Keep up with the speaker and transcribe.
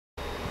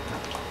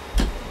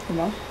Come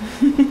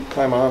on.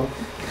 Climb on.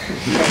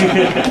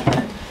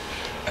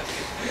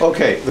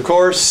 Okay, the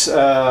course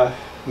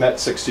MET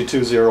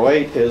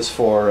 6208 is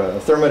for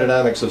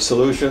thermodynamics of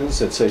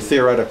solutions. It's a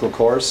theoretical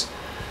course.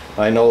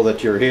 I know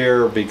that you're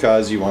here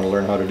because you want to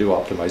learn how to do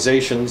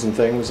optimizations and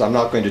things. I'm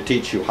not going to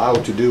teach you how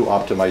to do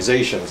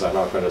optimizations. I'm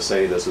not going to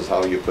say this is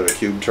how you put a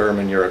cube term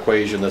in your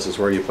equation, this is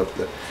where you put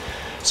the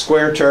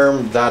square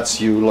term.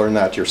 You learn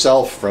that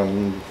yourself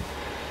from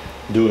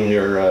doing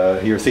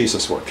your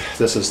thesis work.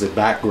 This is the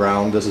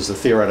background, this is the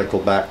theoretical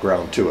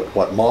background to it.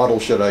 What model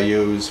should I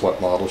use?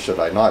 What model should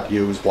I not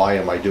use? Why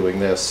am I doing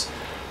this?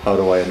 How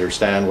do I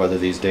understand whether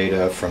these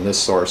data from this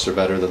source are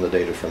better than the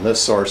data from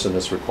this source? And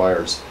this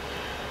requires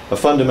a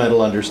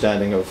fundamental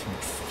understanding of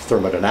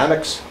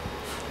thermodynamics,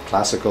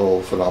 classical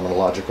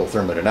phenomenological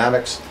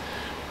thermodynamics,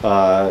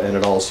 and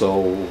it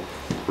also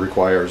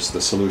requires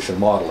the solution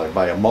modeling.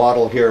 By a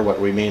model here,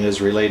 what we mean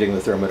is relating the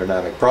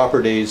thermodynamic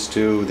properties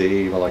to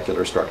the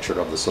molecular structure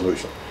of the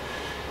solution.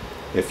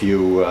 If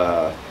you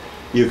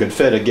could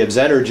fit a Gibbs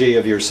energy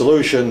of your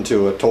solution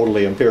to a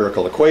totally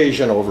empirical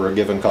equation over a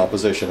given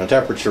composition and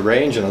temperature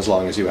range, and as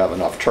long as you have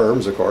enough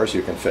terms, of course,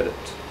 you can fit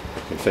it.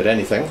 You can fit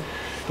anything.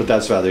 But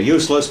that's rather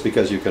useless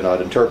because you cannot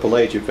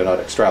interpolate, you cannot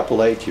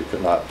extrapolate, you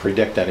cannot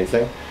predict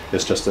anything.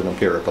 It's just an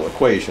empirical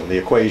equation. The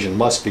equation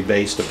must be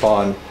based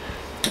upon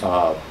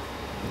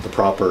the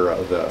proper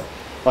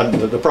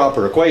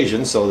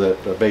equation, so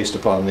that based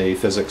upon the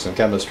physics and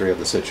chemistry of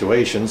the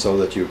situation, so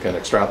that you can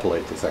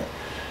extrapolate the thing.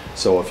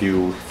 So if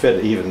you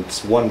fit even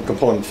one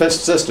component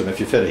system, if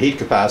you fit a heat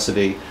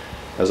capacity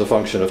as a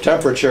function of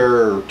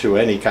temperature to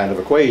any kind of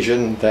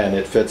equation, then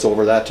it fits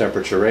over that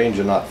temperature range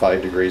and not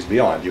 5 degrees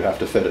beyond. You have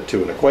to fit it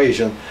to an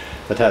equation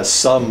that has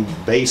some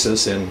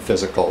basis in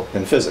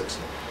physics.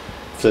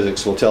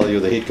 Physics will tell you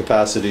the heat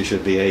capacity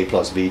should be A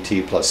plus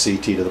BT plus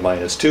CT to the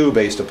 -2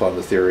 based upon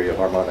the theory of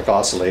harmonic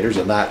oscillators,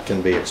 and that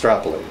can be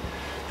extrapolated.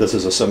 This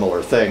is a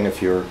similar thing.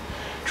 If you're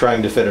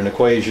trying to fit an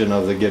equation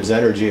of the Gibbs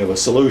energy of a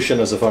solution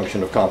as a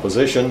function of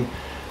composition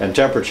and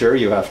temperature,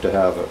 you have to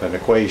have an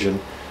equation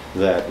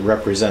that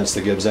represents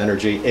the Gibbs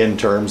energy in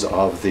terms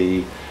of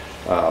the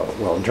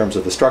in terms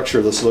of the structure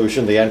of the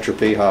solution, the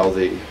entropy, how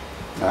the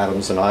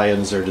atoms and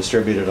ions are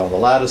distributed on the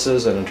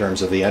lattices, and in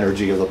terms of the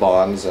energy of the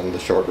bonds and the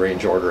short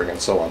range ordering and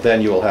so on.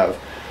 Then you will have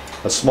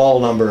a small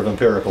number of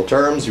empirical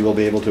terms you will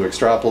be able to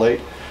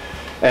extrapolate,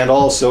 and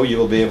also you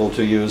will be able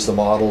to use the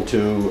model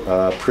to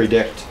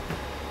predict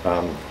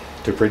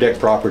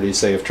properties,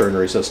 say, of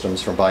ternary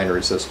systems from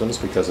binary systems,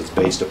 because it's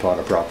based upon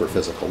a proper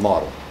physical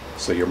model.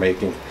 So you're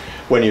making,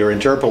 when you're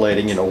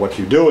interpolating, you know, what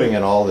you're doing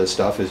and all this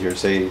stuff is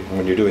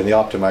when you're doing the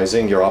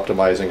optimizing, you're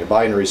optimizing a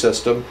binary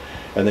system,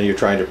 and then you're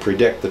trying to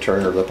predict the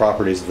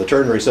properties of the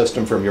ternary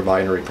system from your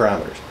binary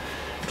parameters.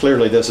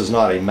 Clearly this is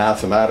not a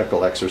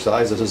mathematical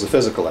exercise, this is a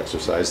physical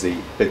exercise. The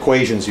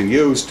equations you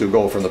use to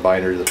go from the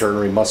binary to the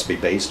ternary must be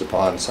based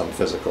upon some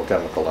physical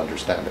chemical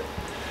understanding.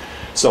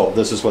 So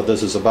this is what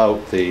this is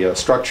about, the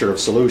structure of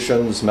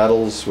solutions,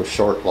 metals with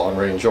short long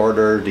range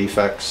order,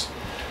 defects,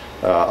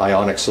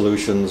 ionic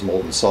solutions,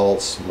 molten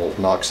salts,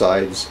 molten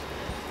oxides,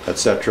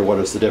 etc. What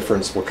is the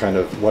difference?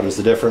 What is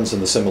the difference in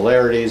the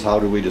similarities? How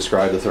do we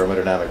describe the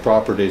thermodynamic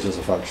properties as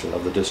a function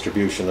of the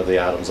distribution of the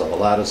atoms on the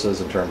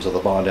lattices in terms of the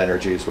bond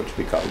energies, which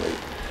become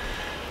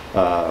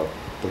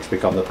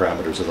the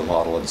parameters of the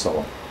model, and so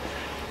on.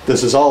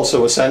 This is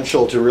also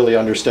essential to really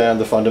understand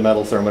the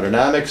fundamental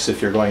thermodynamics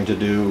if you're going to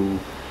do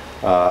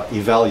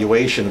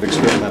evaluation of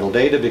experimental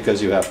data,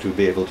 because you have to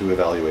be able to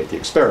evaluate the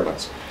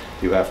experiments.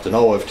 You have to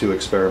know if two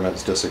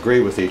experiments disagree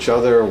with each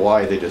other,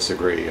 why they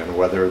disagree, and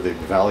whether the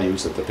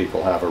values that the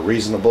people have are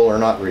reasonable or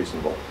not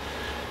reasonable.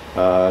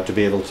 To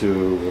be able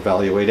to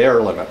evaluate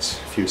error limits.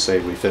 If you say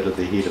we fitted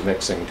the heat of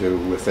mixing to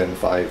within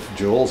 5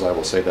 joules, I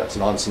will say that's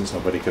nonsense,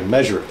 nobody can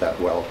measure it that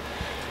well.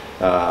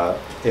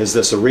 Is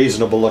this a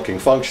reasonable looking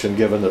function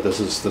given that this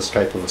is this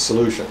type of a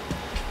solution?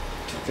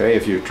 Okay,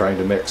 if you're trying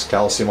to mix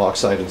calcium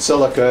oxide and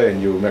silica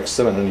and you mix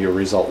them and then your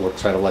result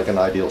looks kind of like an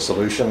ideal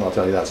solution, I'll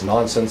tell you that's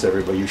nonsense.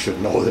 Everybody, you should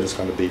know that it's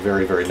going to be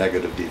very, very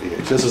negative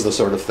deviation. This is the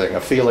sort of thing,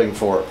 a feeling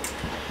for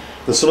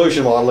the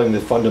solution modeling,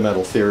 the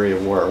fundamental theory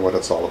of what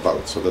it's all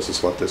about. So this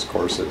is what this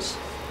course is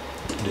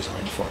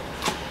designed for.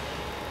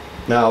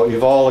 Now,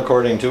 you've all,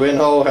 according to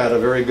INHO, had a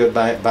very good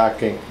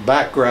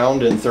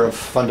background in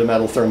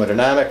fundamental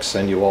thermodynamics,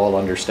 and you all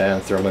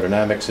understand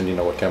thermodynamics and you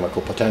know what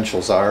chemical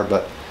potentials are,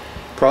 but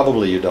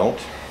probably you don't,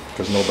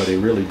 because nobody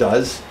really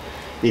does,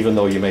 even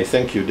though you may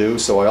think you do.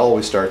 So I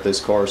always start this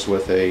course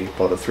with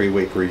about a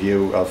 3-week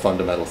review of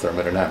fundamental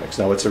thermodynamics.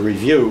 Now it's a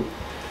review.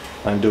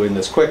 I'm doing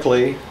this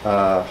quickly,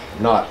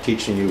 not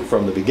teaching you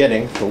from the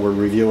beginning, but we're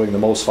reviewing the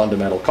most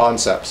fundamental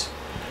concepts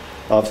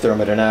of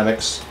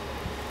thermodynamics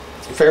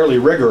fairly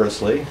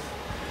rigorously,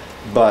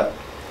 but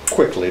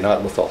quickly,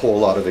 not with a whole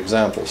lot of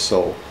examples.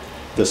 So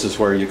this is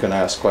where you can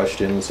ask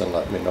questions and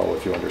let me know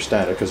if you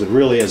understand it, because it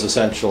really is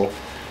essential.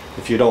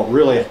 If you don't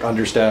really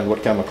understand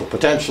what chemical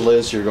potential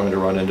is, you're going to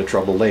run into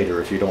trouble later.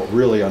 If you don't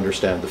really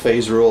understand the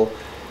phase rule,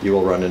 you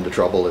will run into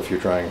trouble if you're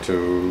trying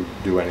to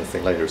do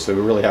anything later. So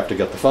we really have to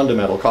get the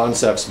fundamental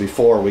concepts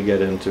before we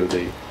get into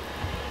the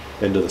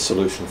into the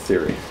solution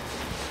theory.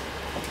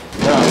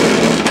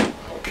 Now,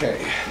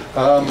 okay,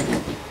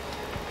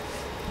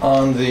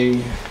 on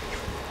the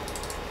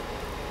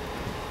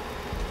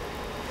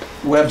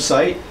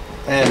website,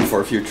 and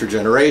for future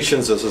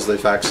generations, this is the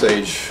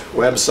FactSage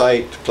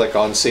website. Click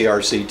on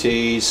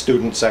CRCT,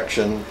 student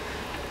section,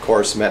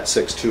 course MET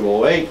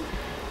 6208,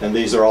 and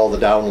these are all the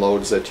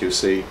downloads that you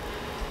see.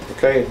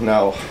 Okay,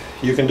 now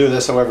you can do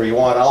this however you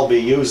want. I'll be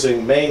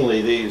using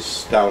mainly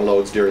these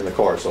downloads during the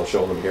course. I'll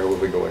show them here. We'll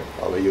be going.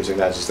 I'll be using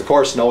that as the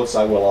course notes.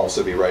 I will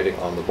also be writing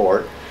on the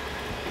board.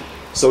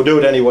 So do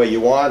it any way you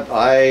want.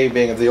 I,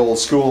 being of the old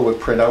school, would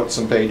print out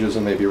some pages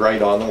and maybe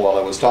write on them while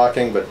I was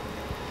talking, but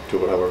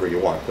do it however you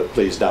want. But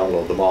please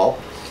download them all.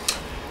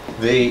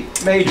 The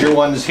major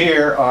ones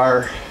here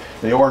are,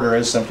 the order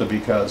is simply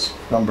because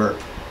number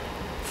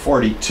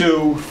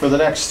 42, for the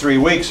next 3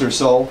 weeks or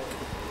so,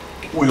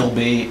 we'll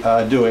be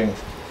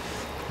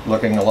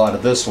looking a lot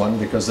at this one,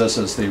 because this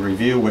is the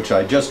review which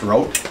I just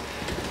wrote.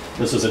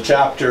 This is a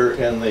chapter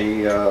in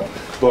the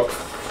book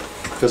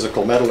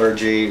Physical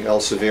Metallurgy,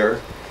 Elsevier,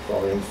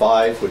 Volume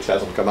 5, which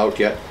hasn't come out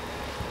yet.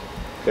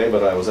 Okay,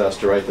 but I was asked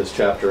to write this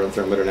chapter on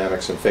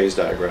thermodynamics and phase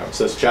diagrams.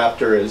 This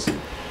chapter is,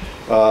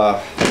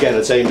 again,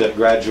 it's aimed at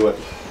graduate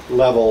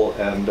level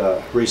and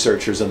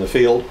researchers in the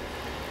field.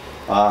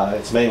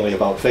 It's mainly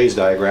about phase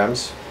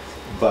diagrams,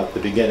 but the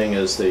beginning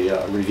is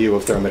the review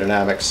of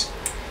thermodynamics.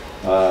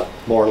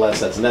 More or less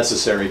that's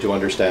necessary to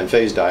understand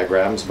phase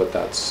diagrams, but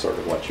that's sort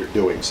of what you're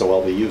doing. So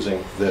I'll be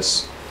using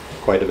this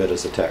quite a bit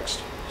as a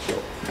text. So,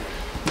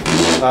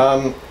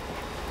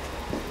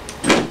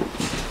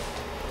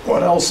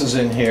 what else is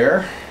in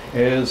here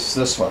is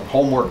this one,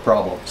 homework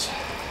problems.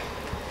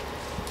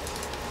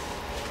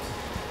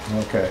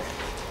 Okay,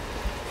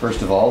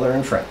 first of all, they're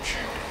in French.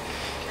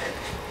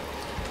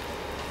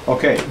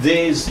 Okay,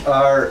 these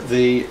are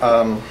the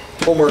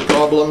homework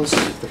problems.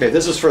 Okay,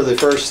 this is for the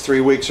first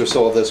 3 weeks or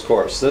so of this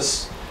course.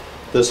 This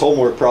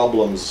homework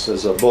problems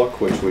is a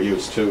book which we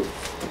used to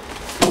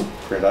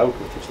print out,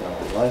 which is now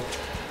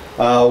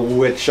online,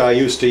 which I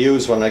used to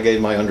use when I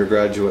gave my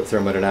undergraduate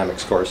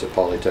thermodynamics course at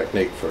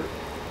Polytechnique for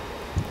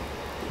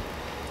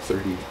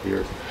 30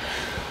 years.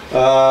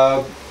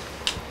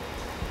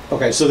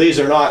 Okay, so these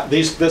are not,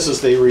 this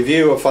is the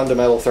review of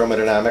fundamental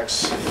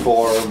thermodynamics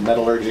for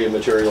metallurgy and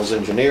materials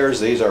engineers.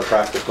 These are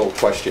practical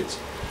questions.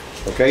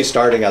 Okay,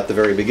 starting at the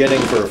very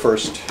beginning for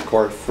first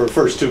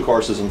 2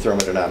 courses in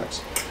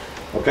thermodynamics.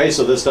 Okay,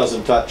 so this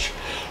doesn't touch,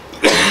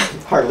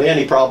 hardly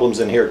any problems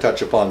in here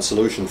touch upon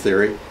solution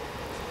theory.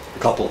 A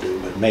couple do,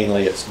 but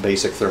mainly it's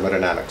basic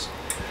thermodynamics.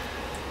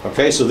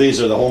 Okay, so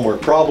these are the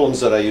homework problems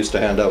that I used to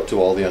hand out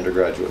to all the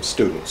undergraduate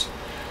students.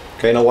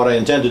 Okay, now what I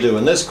intend to do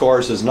in this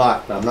course is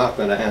I'm not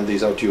going to hand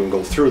these out to you and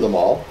go through them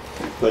all,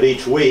 but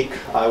each week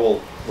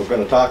we're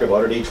going to talk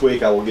about it. Each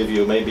week I will give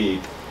you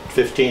maybe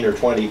 15 or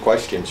 20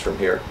 questions from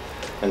here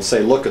and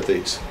say, look at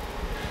these.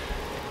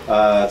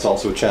 It's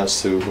also a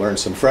chance to learn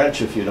some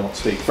French if you don't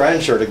speak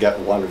French, or to get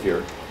one of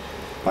your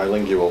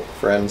bilingual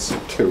friends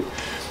to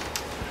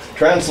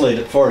translate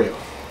it for you.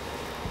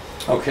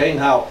 Okay,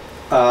 now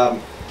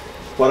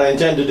what I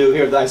intend to do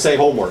here, I say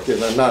homework,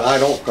 and I'm not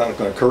going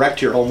to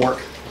correct your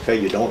homework. Okay,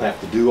 you don't have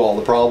to do all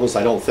the problems.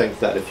 I don't think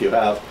that if you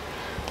have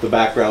the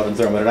background in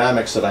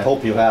thermodynamics that I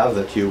hope you have,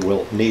 that you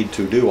will need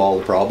to do all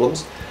the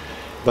problems.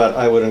 But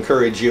I would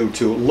encourage you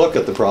to look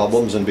at the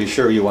problems and be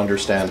sure you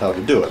understand how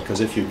to do it.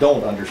 Because if you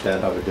don't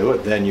understand how to do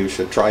it, then you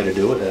should try to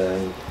do it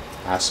and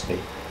ask me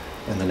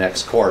in the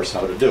next course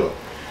how to do it.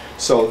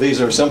 So these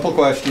are simple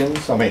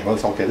questions. I mean,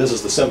 okay, this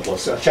is the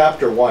simplest.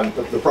 Chapter 1,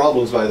 the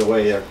problems, by the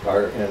way,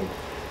 are in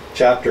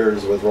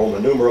chapters with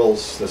Roman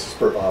numerals. This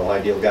is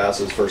ideal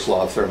gases, first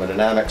law of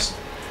thermodynamics.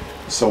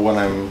 So when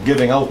I'm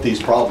giving out these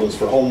problems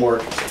for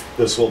homework,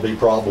 this will be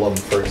problem,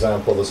 for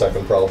example, the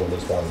second problem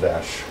is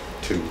 1-2.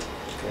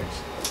 Okay.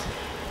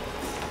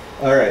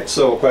 All right,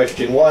 so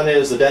question 1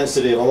 is the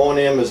density of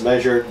ammonium is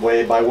measured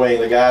by weighing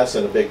the gas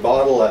in a big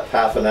bottle at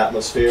half an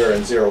atmosphere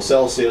and 0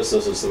 Celsius.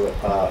 This is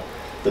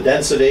the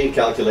density.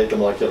 Calculate the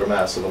molecular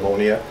mass of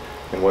ammonia,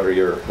 and what are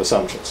your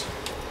assumptions?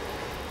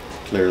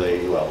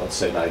 Clearly, well, let's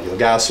say an ideal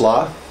gas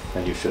law,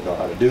 and you should know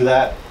how to do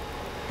that.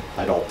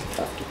 You don't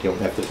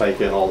have to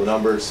type in all the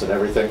numbers and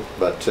everything,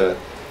 but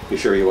be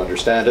sure you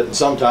understand it. And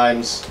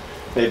sometimes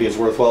maybe it's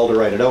worthwhile to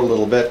write it out a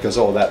little bit, because,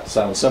 oh, that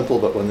sounds simple,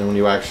 but when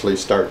you actually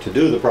start to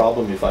do the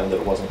problem, you find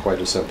that it wasn't quite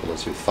as simple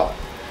as you thought.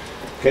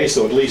 Okay,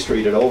 so at least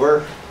read it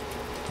over.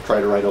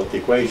 Try to write out the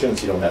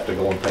equations. You don't have to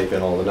go and type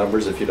in all the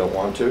numbers if you don't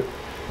want to.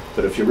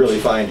 But if you really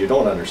find you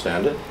don't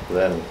understand it,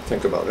 then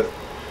think about it.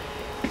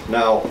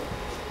 Now,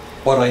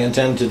 what I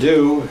intend to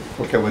do,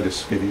 okay, we'll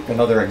just give you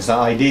another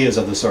ideas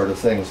of the sort of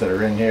things that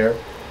are in here.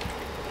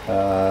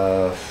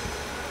 The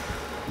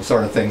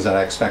sort of things that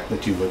I expect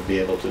that you would be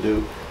able to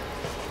do.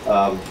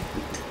 Bomb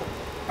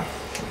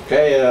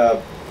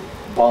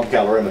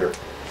calorimeter.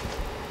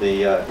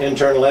 The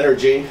internal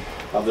energy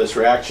of this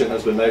reaction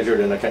has been measured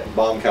in a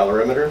bomb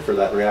calorimeter for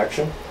that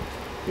reaction.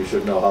 You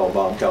should know how a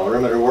bomb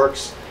calorimeter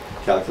works.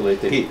 Calculate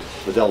the heat,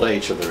 the delta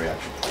H of the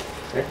reaction.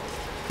 Okay.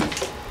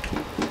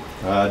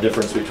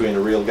 Difference between a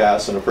real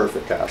gas and a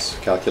perfect gas.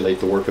 Calculate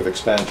the work of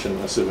expansion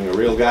assuming a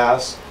real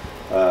gas.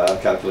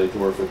 Calculate the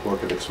work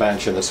of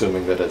expansion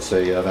assuming that it's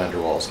a van der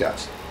Waals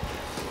gas.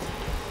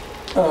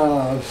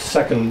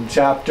 Second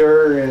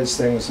chapter is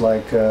things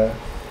like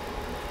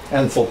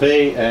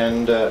enthalpy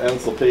and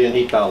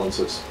heat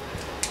balances.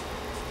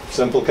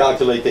 Simple,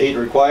 calculate the heat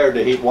required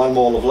to heat 1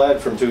 mole of lead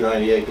from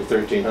 298 to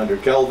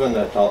 1300 Kelvin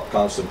at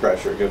constant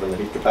pressure given the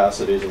heat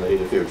capacities and the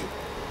heat of fusion.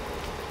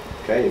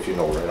 Okay, if you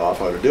know right off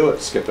how to do it,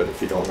 skip it. If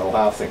you don't know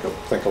how, think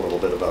a little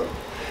bit about it.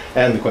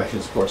 And the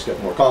questions, of course,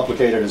 get more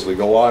complicated as we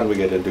go on. We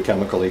get into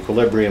chemical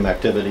equilibrium,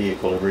 activity,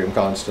 equilibrium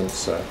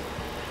constants,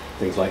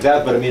 things like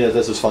that. But I mean,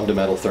 this is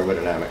fundamental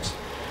thermodynamics.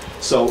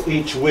 So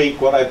each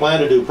week, what I plan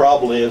to do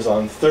probably is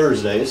on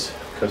Thursdays,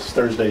 because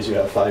Thursdays you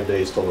have 5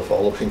 days till the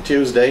following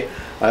Tuesday,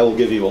 I will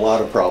give you a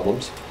lot of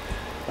problems.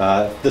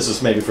 This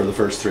is maybe for the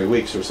first 3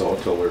 weeks or so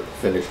until we're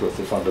finished with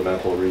the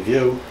fundamental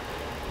review,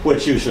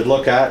 which you should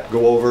look at,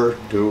 go over,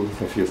 do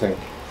if you think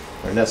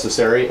are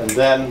necessary, and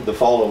then the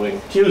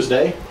following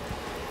Tuesday,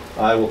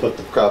 I will put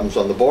the problems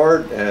on the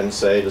board and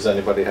say, does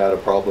anybody have a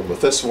problem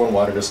with this one,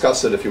 want to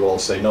discuss it? If you all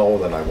say no,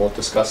 then I won't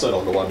discuss it.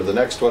 I'll go on to the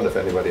next one. If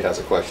anybody has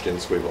a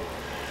questions, we will.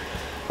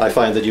 I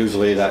find that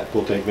usually that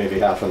will take maybe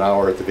half an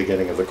hour at the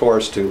beginning of the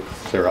course to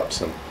clear up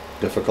some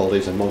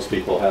difficulties, and most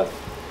people have.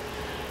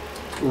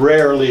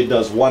 Rarely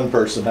does one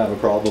person have a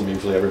problem.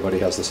 Usually everybody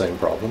has the same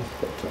problem.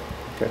 But,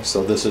 okay,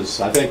 so this is,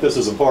 I think this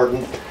is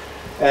important.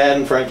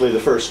 And frankly, the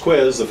first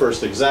quiz, the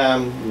first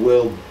exam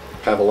will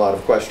have a lot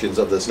of questions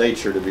of this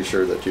nature to be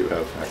sure that you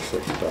have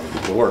actually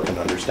done the work and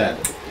understand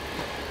it.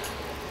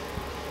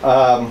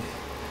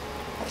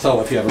 So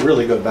if you have a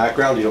really good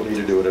background, you don't need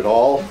to do it at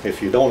all.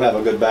 If you don't have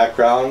a good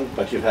background,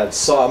 but you've had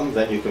some,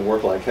 then you can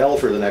work like hell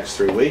for the next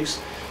 3 weeks,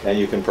 and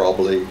you can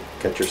probably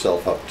get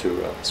yourself up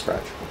to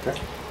scratch. Okay.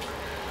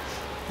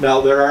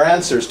 Now there are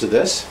answers to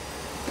this,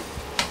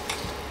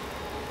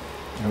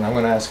 and I'm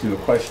going to ask you a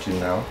question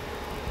now.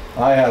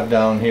 I have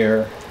down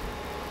here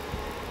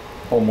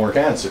homework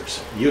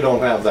answers. You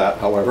don't have that,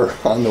 however,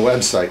 on the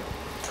website.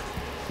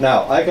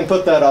 Now, I can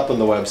put that up on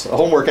the website.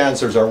 Homework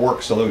answers are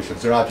work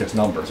solutions. They're not just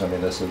numbers. I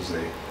mean, this is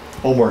the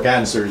homework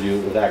answers.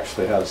 It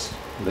actually has,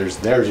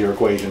 there's your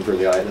equation for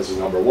the, this is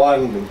number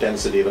 1, the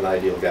density of an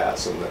ideal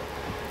gas, and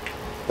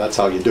that's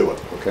how you do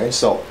it, okay?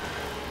 So,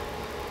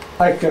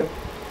 I can,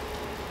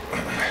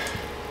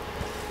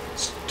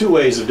 it's 2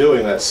 ways of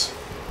doing this.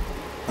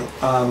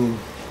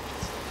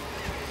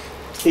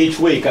 Each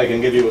week I can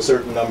give you a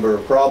certain number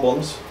of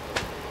problems,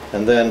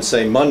 and then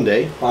say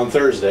Monday, on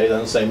Thursday,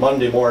 then say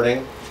Monday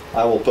morning,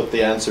 I will put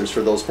the answers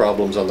for those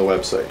problems on the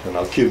website, and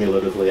I'll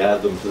cumulatively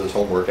add them to this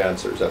homework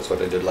answers. That's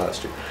what I did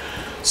last year.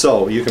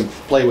 So you can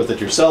play with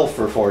it yourself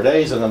for 4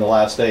 days, and then the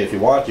last day, if you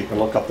want, you can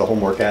look up the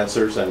homework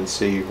answers and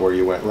see where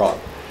you went wrong.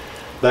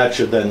 That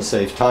should then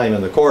save time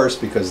in the course,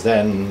 because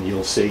then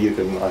you'll see, you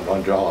can,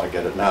 I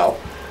get it now,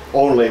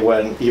 only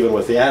when, even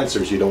with the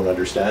answers, you don't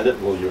understand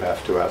it, will you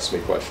have to ask me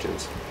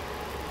questions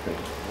in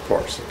the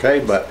course, okay?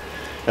 But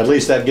at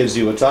least that gives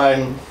you a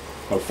time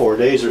of 4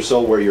 days or so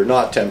where you're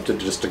not tempted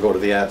just to go to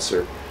the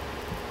answer.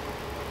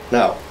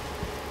 Now,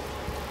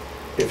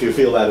 if you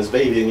feel that is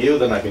babying you,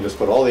 then I can just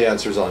put all the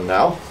answers on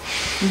now,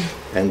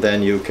 and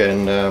then you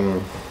can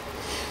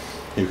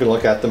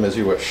look at them as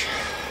you wish.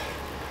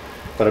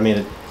 But I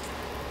mean,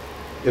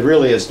 it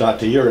really is not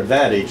to your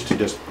advantage to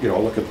just, you know,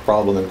 look at the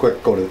problem and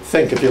quick go to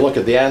think. If you look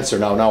at the answer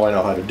now I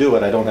know how to do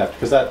it. I don't have to,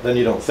 because then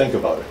you don't think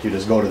about it. You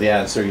just go to the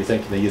answer. You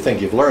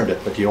think you've learned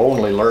it, but you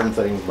only learn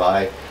things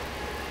by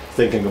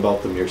thinking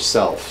about them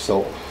yourself.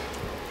 So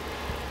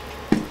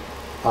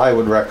I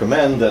would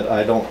recommend that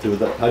I don't do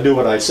that. I do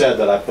what I said,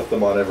 that I put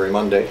them on every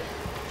Monday.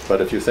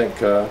 But if you think,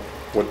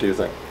 what do you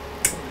think?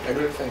 I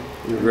do think.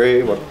 You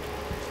agree? What?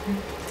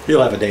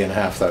 You'll have a day and a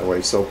half that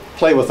way. So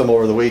play with them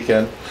over the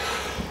weekend.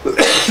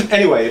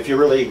 Anyway, if you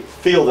really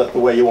feel that the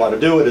way you want to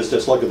do it is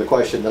just look at the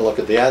question, then look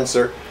at the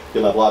answer,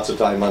 you'll have lots of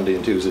time Monday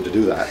and Tuesday to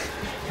do that.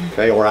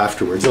 Okay, or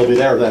afterwards. They'll be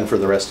there then for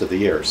the rest of the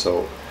year.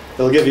 So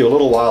it'll give you a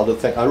little while to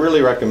think. I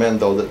really recommend,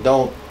 though, that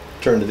don't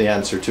turn to the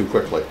answer too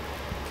quickly,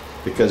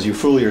 because you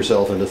fool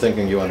yourself into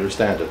thinking you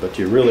understand it, but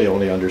you really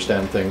only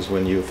understand things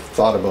when you've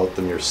thought about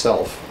them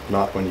yourself,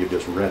 not when you've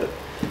just read it.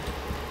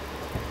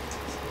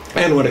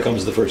 And when it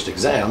comes to the first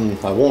exam,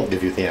 I won't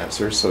give you the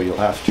answers, so you'll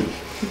have to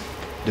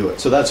do it.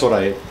 So that's what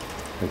I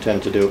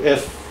intend to do.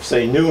 If,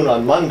 say, noon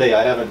on Monday,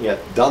 I haven't yet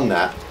done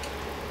that,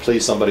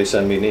 please somebody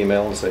send me an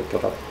email and say,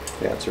 put up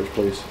the answers,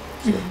 please.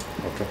 So,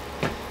 okay.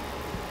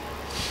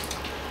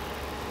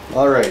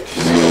 All right.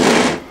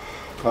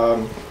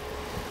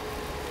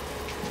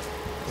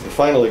 The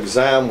final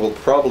exam will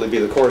probably be,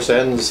 the course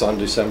ends on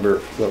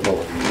December,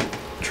 well,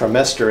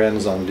 trimester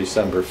ends on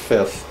December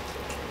 5th.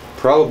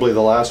 Probably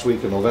the last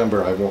week of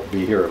November I won't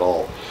be here at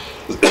all.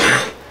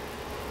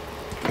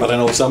 But I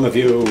know some of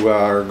you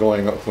are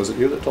going, was it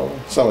you that told me?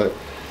 Some of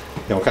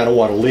you kind of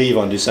want to leave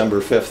on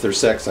December 5th or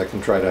 6th.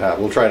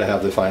 We'll try to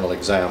have the final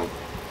exam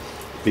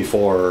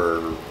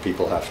before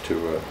people have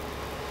to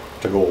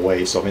go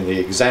away. So I mean, the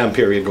exam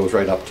period goes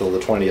right up till the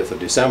 20th of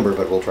December,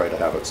 but we'll try to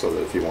have it so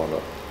that if you want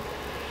to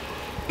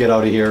get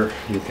out of here,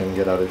 you can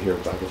get out of here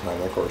by the time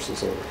the course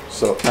is over.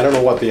 So I don't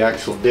know what the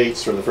actual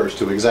dates for the first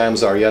 2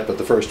 exams are yet, but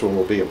the first one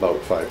will be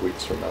about 5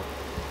 weeks from now.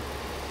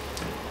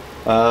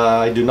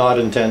 I do not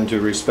intend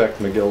to respect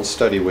McGill's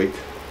study week.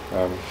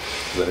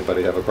 Does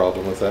anybody have a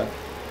problem with that?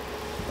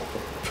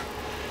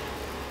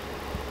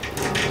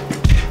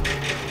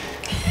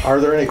 Are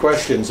there any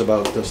questions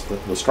about this,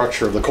 the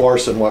structure of the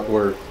course and what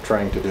we're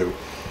trying to do?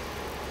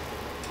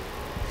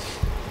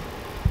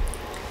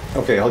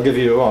 Okay, I'll give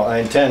you, well, I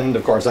intend,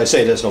 of course, I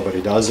say this, nobody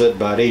does it,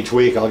 but each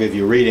week I'll give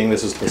you reading.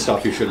 This is the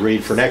stuff you should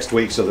read for next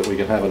week so that we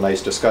can have a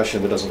nice discussion.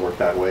 If it doesn't work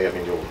that way, I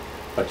mean,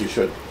 but you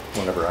should,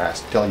 whenever I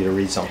tell you to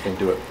read something,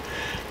 do it.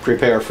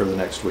 Prepare for the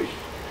next week.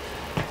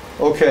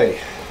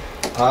 Okay.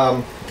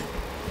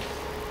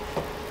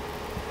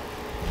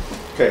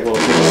 Okay, well,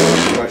 if you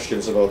have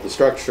questions about the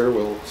structure,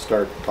 we'll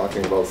start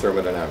talking about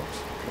thermodynamics.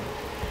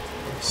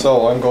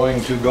 So I'm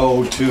going to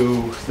go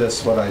to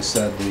this, what I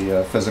said,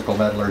 the physical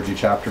metallurgy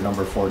chapter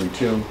number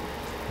 42.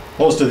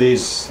 Most of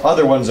these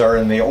other ones are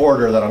in the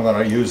order that I'm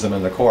going to use them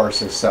in the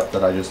course, except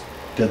that I just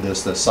did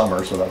this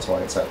summer, so that's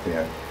why it's at the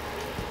end.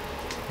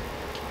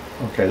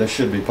 Okay, this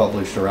should be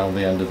published around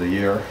the end of the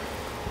year.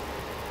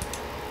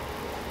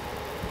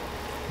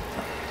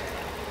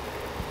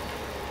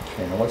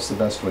 Okay, now what's the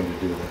best way to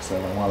do this? I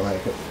want to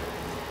make it,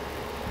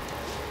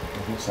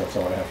 I guess that's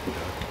all I have to do.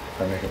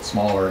 If I make it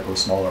smaller, it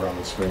goes smaller on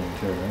the screen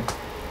too, right?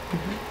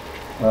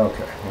 Mm-hmm.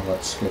 Okay, well,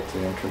 let's skip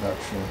the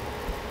introduction.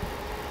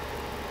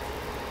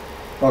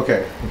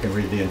 Okay, you can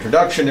read the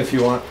introduction if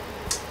you want.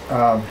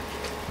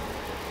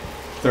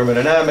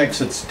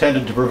 Thermodynamics, it's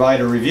intended to provide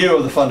a review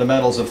of the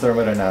fundamentals of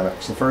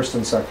thermodynamics, the first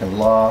and second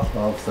law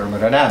of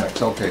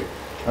thermodynamics. Okay,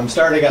 I'm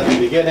starting at the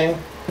beginning.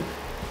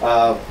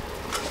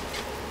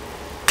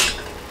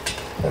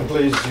 And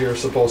please, you're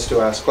supposed to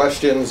ask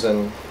questions,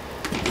 and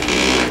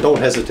don't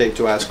hesitate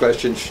to ask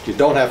questions. You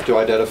don't have to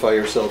identify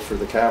yourself for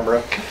the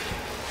camera,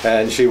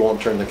 and she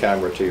won't turn the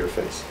camera to your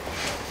face.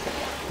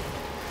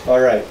 All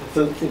right,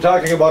 you're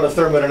talking about a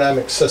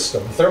thermodynamic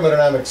system. A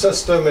thermodynamic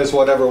system is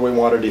whatever we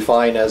want to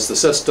define as the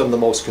system, the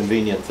most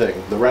convenient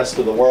thing. The rest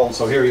of the world,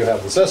 so here you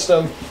have the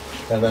system,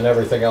 and then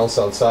everything else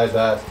outside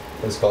that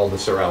is called the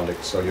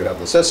surroundings. So you have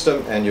the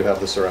system and you have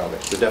the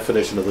surroundings. The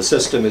definition of the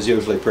system is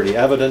usually pretty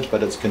evident,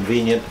 but it's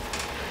convenient.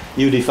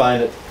 You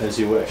define it as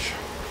you wish.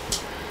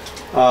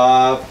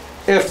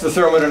 If the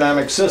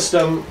thermodynamic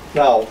system,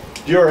 now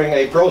during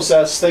a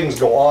process things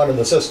go on in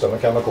the system, a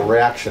chemical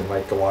reaction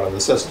might go on in the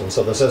system.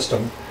 So the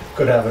system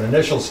could have an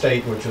initial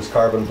state which is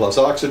carbon plus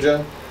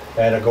oxygen,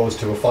 and it goes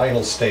to a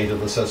final state of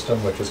the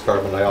system which is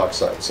carbon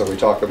dioxide. So we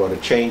talk about a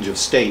change of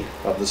state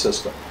of the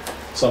system.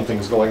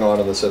 Something's going on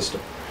in the system.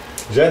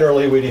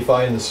 Generally we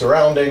define the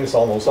surroundings,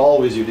 almost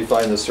always you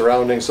define the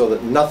surroundings so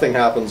that nothing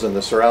happens in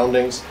the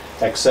surroundings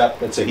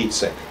except it's a heat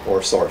sink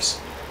or source.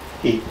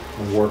 Heat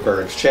and work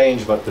are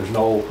exchanged, but there's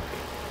no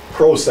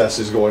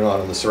processes going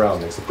on in the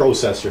surroundings. The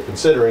process you're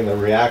considering, the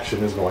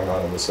reaction, is going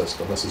on in the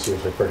system. This is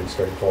usually pretty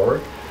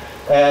straightforward.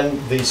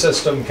 And the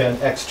system can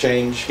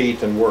exchange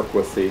heat and work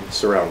with the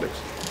surroundings.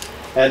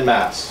 And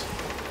mass.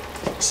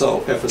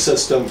 So if a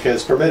system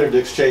is permitted to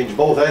exchange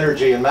both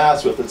energy and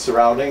mass with its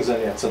surroundings, then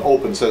it's an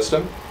open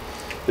system.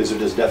 These are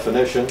just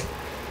definition.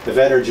 If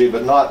energy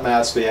but not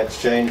mass be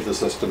exchanged, the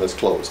system is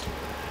closed.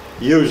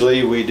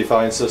 Usually we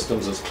define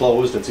systems as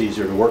closed. It's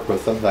easier to work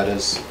with them. That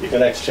is, you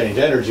can exchange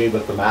energy,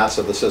 but the mass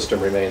of the system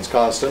remains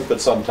constant.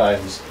 But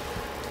sometimes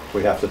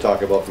we have to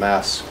talk about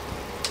mass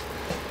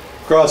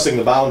crossing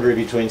the boundary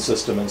between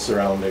system and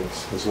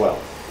surroundings as well.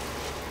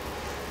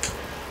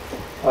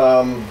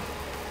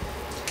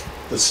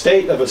 The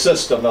state of a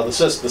system. Now the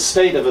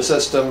state of a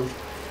system,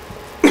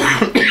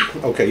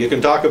 okay, you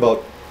can talk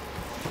about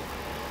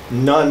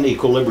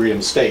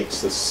non-equilibrium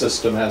states. The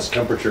system has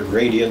temperature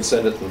gradients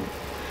in it and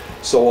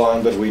so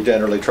on, but we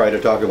generally try to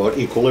talk about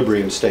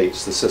equilibrium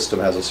states. The system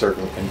has a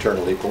certain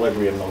internal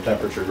equilibrium, no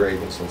temperature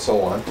gradients and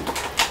so on.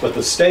 But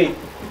the state,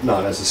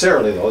 not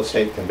necessarily though, a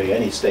state can be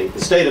any state.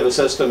 The state of a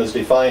system is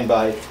defined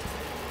by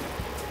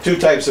two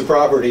types of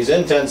properties,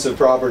 intensive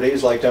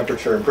properties like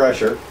temperature and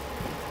pressure,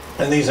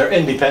 and these are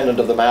independent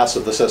of the mass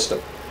of the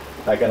system.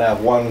 I can have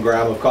 1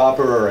 gram of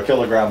copper or a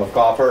kilogram of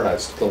copper and I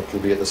still can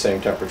be at the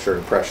same temperature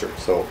and pressure.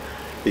 So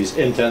these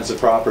intensive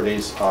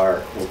properties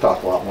are, we'll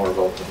talk a lot more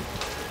about them.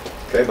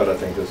 Okay, but I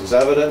think this is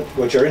evident,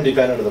 which are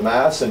independent of the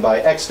mass, and by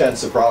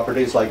extensive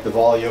properties like the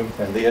volume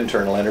and the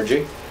internal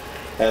energy.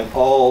 And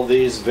all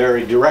these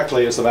vary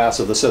directly as the mass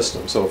of the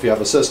system. So if you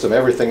have a system,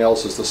 everything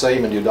else is the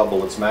same and you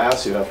double its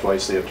mass, you have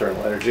twice the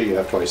internal energy, you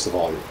have twice the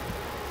volume.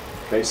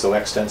 Okay, so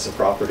extensive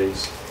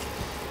properties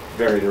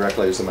vary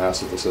directly as the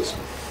mass of the system.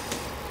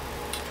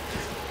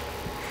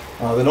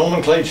 The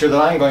nomenclature that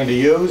I'm going to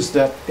use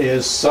that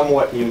is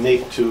somewhat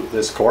unique to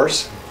this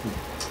course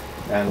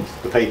and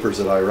the papers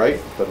that I write,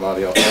 but not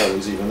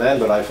always even then,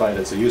 but I find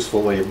it's a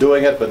useful way of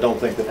doing it, but don't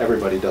think that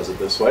everybody does it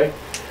this way.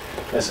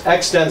 As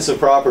extensive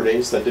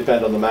properties that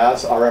depend on the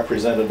mass are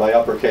represented by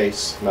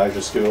uppercase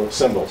majuscule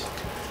symbols.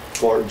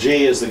 For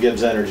G is the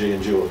Gibbs energy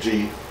in joule,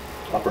 G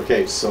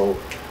uppercase. So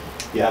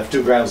You have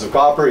 2 grams of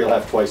copper, you'll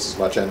have twice as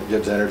much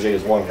Gibbs energy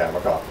as 1 gram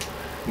of copper.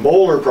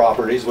 Molar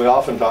properties, we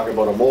often talk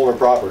about a molar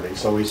property.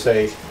 So we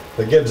say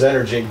the Gibbs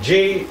energy,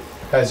 G,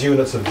 has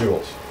units of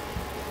joules.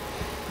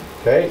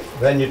 Okay,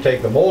 then you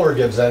take the molar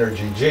Gibbs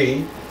energy,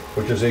 G,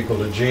 which is equal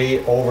to G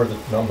over the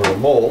number of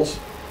moles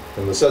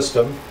in the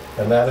system,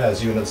 and that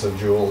has units of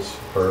joules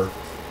per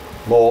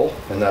mole,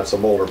 and that's a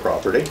molar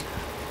property.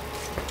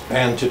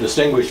 And to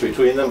distinguish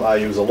between them, I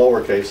use a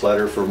lowercase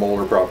letter for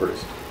molar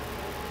properties.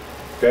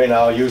 Okay,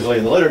 now usually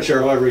in the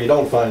literature, however, you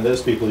don't find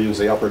this. People use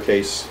the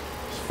uppercase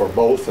for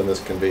both, and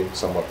this can be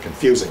somewhat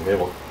confusing. They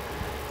will,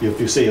 if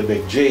you see a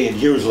big G, it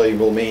usually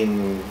will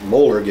mean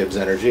molar Gibbs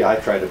energy. I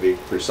try to be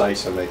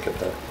precise and make it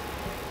a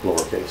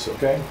lowercase,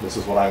 okay? This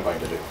is what I'm going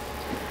to do.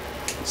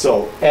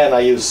 So, and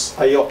I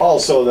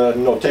also the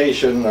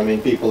notation, I mean,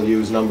 people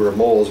use number of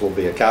moles will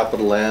be a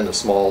capital N, a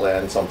small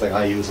n, something.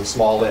 I use a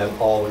small n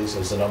always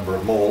as the number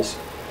of moles,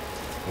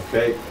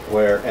 okay,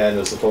 where n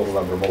is the total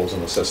number of moles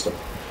in the system.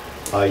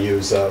 I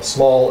use a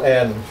small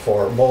n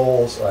for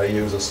moles, I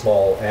use a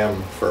small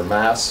m for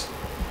mass,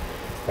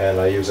 and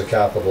I use a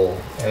capital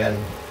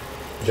N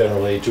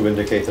generally to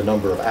indicate the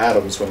number of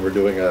atoms when we're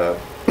doing a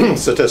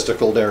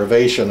statistical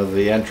derivation of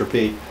the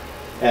entropy.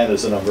 N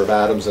is the number of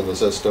atoms in the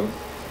system.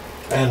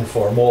 N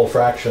for mole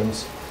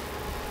fractions.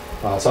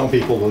 Some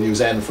people will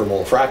use N for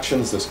mole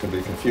fractions. This can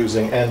be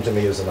confusing. N to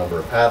me is the number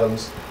of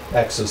atoms.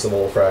 X is the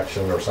mole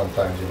fraction, or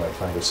sometimes you might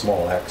find a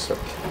small x. But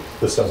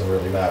this doesn't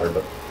really matter,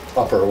 but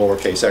upper or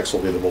lowercase x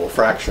will be the mole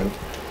fraction.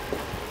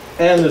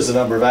 N is the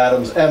number of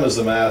atoms, M is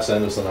the mass,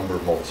 N is the number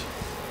of moles.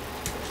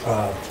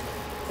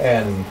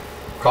 And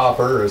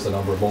copper is the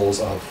number of moles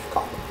of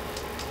copper.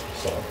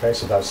 So, okay,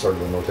 so that's sort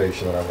of the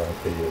notation that I'm going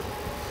to be using.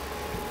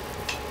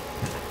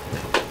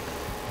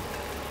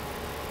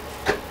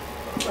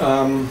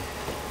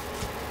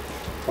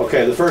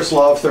 Okay, the first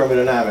law of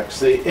thermodynamics.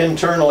 The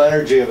internal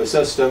energy of a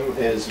system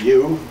is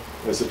U,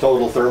 is the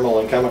total thermal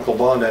and chemical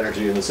bond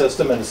energy in the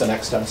system, and it's an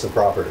extensive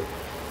property.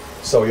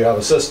 So you have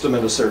a system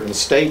in a certain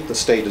state. The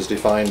state is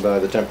defined by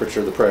the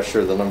temperature, the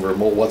pressure, the number of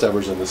moles,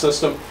 whatever's in the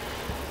system,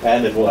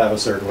 and it will have a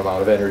certain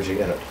amount of energy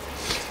in it.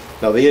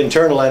 Now the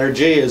internal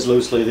energy is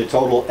loosely the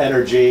total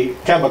energy,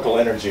 chemical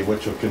energy,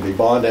 which can be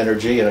bond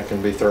energy and it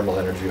can be thermal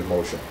energy of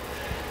motion.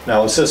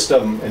 Now a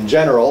system in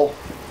general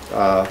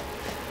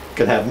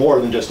can have more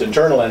than just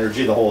internal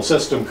energy. The whole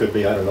system could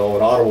be, I don't know,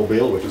 an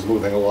automobile which is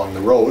moving along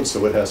the road,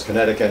 so it has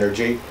kinetic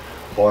energy.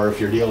 Or if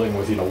you're dealing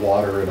with,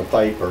 water in a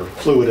pipe or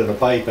fluid in a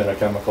pipe in a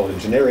chemical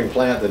engineering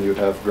plant, then you'd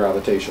have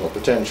gravitational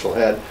potential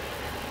head,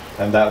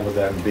 and that would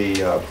then be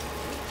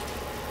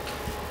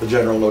the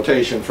general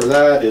notation for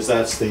that is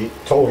that's the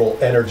total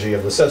energy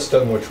of the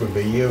system, which would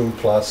be U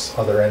plus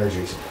other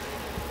energies.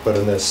 But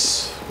in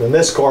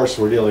this course,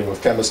 we're dealing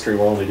with chemistry.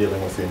 We're only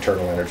dealing with the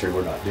internal energy.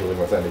 We're not dealing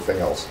with anything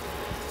else.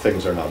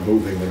 Things are not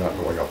moving. They're not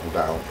going up and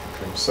down.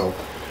 Okay? So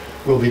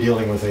we'll be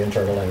dealing with the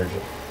internal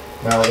energy.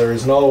 Now there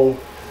is no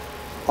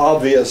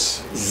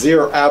obvious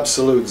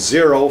absolute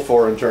zero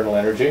for internal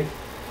energy.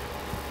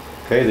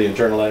 Okay, the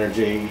internal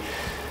energy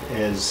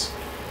is,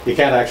 you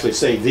can't actually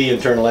say the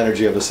internal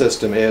energy of a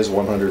system is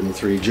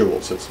 103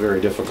 joules. It's very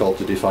difficult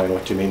to define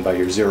what you mean by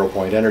your 0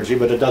 point energy,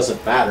 but it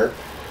doesn't matter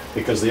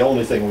because the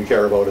only thing we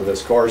care about in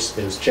this course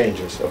is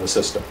changes of a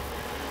system.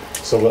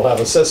 So we'll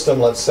have a system,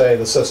 let's say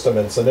the system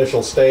in its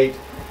initial state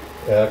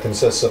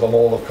consists of a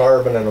mole of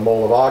carbon and a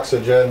mole of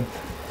oxygen.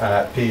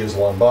 P is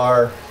 1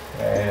 bar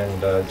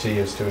and T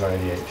is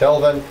 298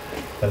 Kelvin,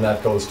 and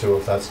that goes to,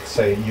 if that's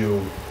say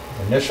U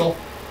initial,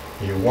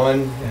 U1,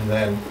 and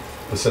then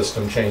the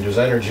system changes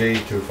energy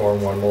to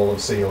form 1 mole of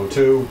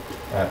CO2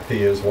 at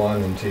P is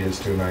 1 and T is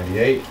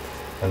 298,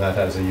 and that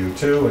has a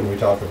U2, and we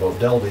talk about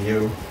delta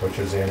U, which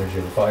is the energy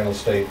of the final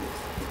state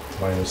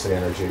minus the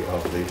energy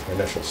of the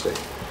initial state.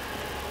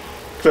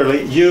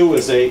 Clearly, U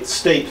is a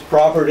state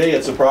property.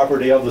 It's a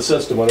property of the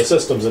system. When a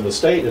system's in a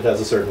state, it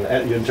has a certain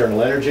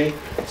internal energy.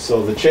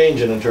 So the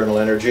change in internal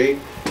energy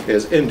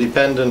is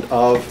independent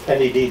of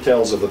any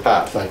details of the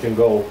path. I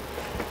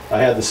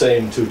had the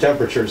same 2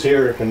 temperatures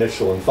here,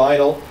 initial and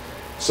final.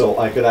 So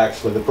I could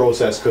actually, the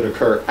process could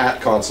occur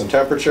at constant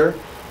temperature,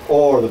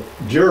 or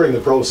during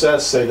the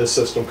process, say this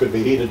system could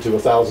be heated to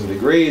 1,000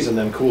 degrees and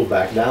then cooled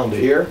back down to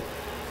here.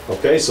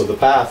 Okay, so the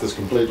path is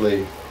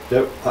completely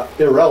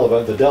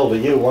irrelevant. The delta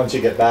U, once you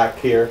get back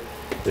here,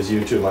 is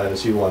U2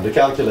 minus U1. To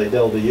calculate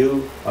delta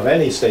U of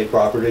any state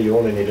property, you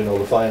only need to know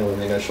the final and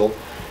the initial.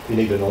 You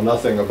need to know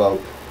nothing about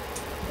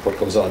what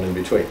goes on in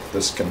between.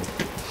 This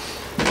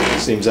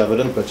seems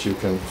evident, but you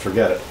can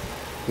forget it.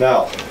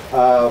 Now,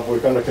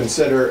 we're going to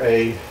consider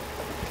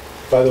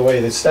by the way,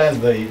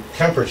 the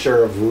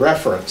temperature of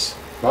reference,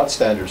 not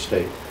standard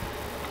state,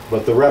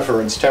 but the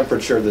reference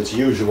temperature that's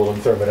usual in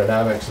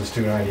thermodynamics is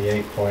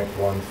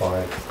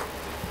 298.15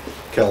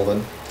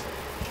 Kelvin.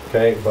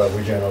 Okay, but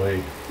we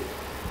generally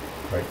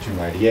write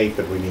 298,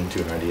 but we mean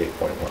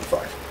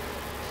 298.15.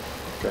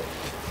 Okay.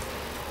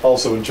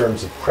 Also, in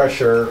terms of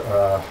pressure,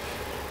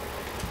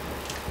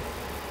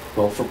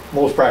 well, for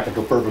most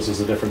practical purposes,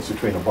 the difference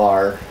between a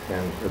bar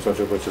and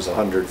which is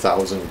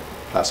 100,000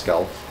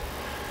 Pascal,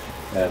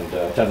 and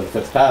 10 to the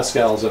 5th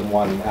pascals in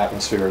 1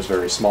 atmosphere is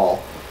very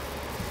small,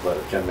 but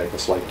it can make a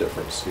slight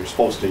difference. You're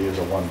supposed to use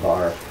a 1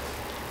 bar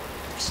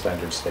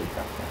standard state.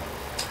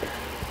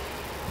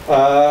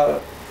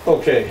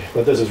 Okay,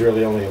 but this is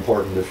really only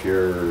important if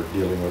you're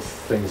dealing with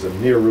things at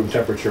near room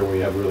temperature where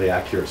you have really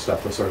accurate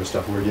stuff. The sort of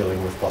stuff we're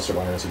dealing with, plus or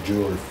minus a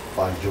joule or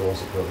 5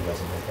 joules, it really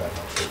doesn't make that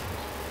much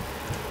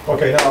difference.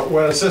 Okay, now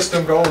when a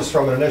system goes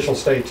from an initial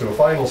state to a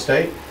final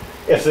state,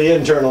 if the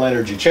internal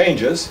energy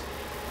changes,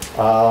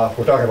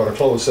 we're talking about a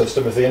closed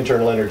system, if the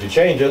internal energy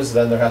changes,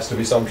 then there has to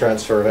be some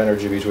transfer of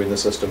energy between the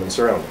system and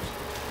surroundings,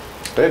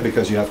 okay,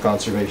 because you have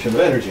conservation of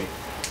energy.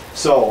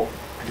 So,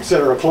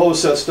 consider a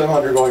closed system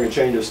undergoing a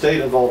change of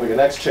state involving an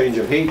exchange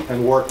of heat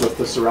and work with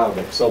the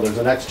surroundings. So there's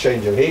an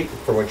exchange of heat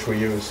for which we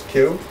use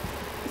Q,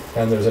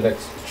 and there's an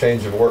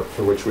exchange of work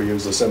for which we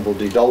use the symbol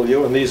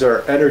dW, and these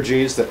are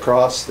energies that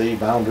cross the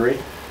boundary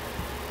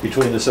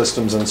between the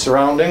systems and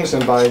surroundings,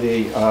 and by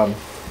the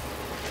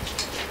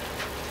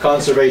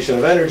conservation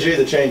of energy,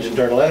 the change in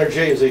internal energy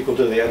is equal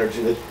to the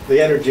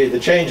energy, the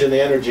change in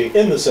the energy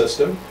in the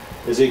system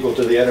is equal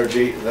to the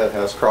energy that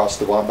has crossed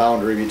the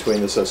boundary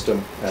between the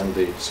system and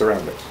the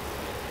surroundings.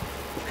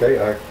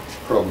 Okay, I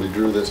probably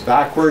drew this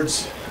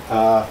backwards.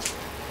 I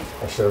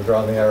should have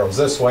drawn the arrows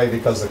this way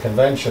because the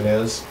convention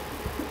is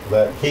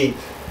that heat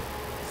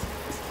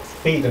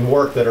and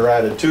work that are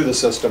added to the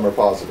system are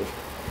positive.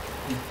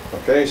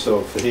 Okay, so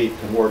if the heat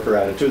and work are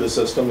added to the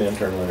system, the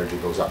internal energy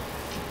goes up.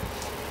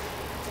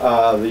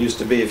 There used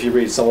to be, if you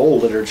read some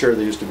old literature,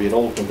 there used to be an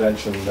old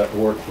convention that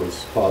work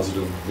was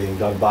positive being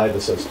done by the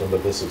system,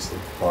 but this is the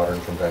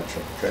modern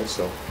convention. Okay,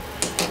 so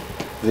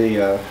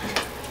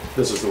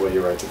this is the way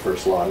you write the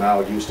first law. Now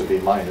it used to be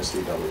minus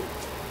dW.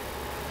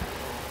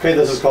 Okay,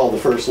 this is called the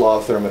first law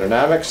of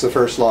thermodynamics. The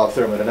first law of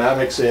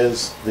thermodynamics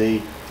is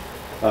the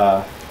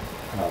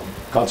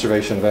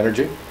conservation of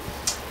energy.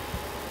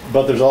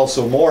 But there's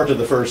also more to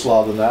the first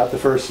law than that. The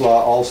first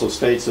law also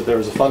states that there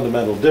is a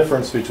fundamental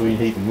difference between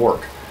heat and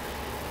work.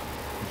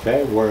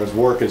 Okay, whereas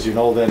work, as you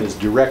know, then is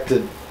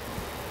directed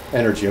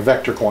energy, a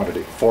vector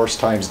quantity. Force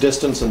times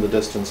distance, and the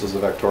distance is a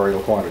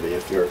vectorial quantity.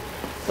 If you're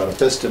got a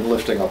piston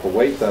lifting up a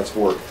weight, that's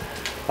work.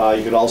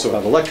 You could also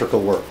have electrical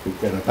work.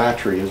 And a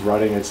battery is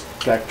running, it's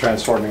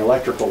transforming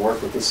electrical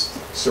work with the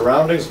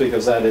surroundings,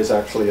 because that is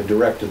actually a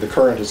directed, the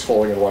current is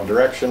flowing in one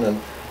direction and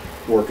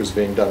work is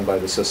being done by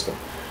the system.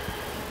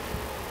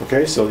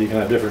 Okay, so you can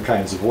have different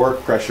kinds of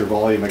work, pressure,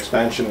 volume,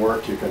 expansion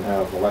work, you can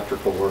have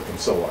electrical work, and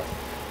so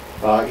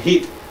on.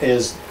 Heat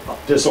is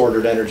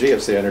disordered energy.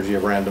 It's the energy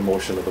of random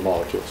motion of the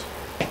molecules.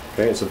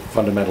 Okay, it's a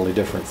fundamentally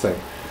different thing.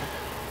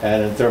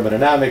 And in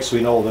thermodynamics,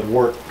 we know that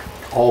work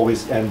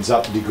always ends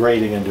up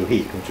degrading into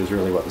heat, which is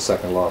really what the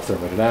second law of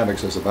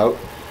thermodynamics is about,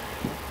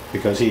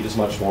 because heat is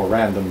much more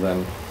random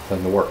than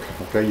the work.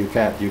 Okay, you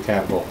can't,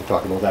 well, we'll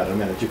talk about that in a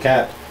minute.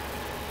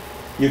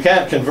 You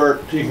can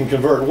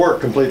convert work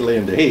completely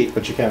into heat,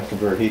 but you can't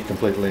convert heat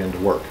completely into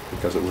work,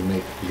 because it would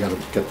make, you got to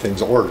get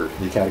things ordered.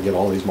 You can't get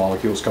all these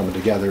molecules coming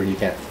together, and you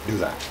can't do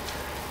that.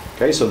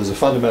 Okay, so there's a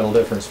fundamental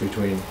difference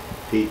between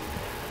heat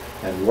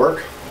and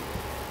work.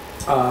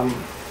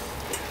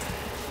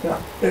 Yeah,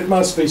 it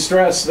must be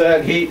stressed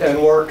that heat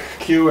and work,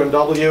 Q and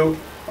W,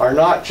 are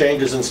not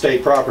changes in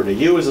state property.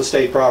 U is a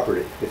state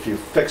property. If you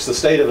fix the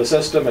state of a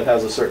system, it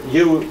has a certain,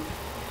 U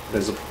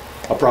is a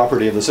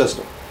property of the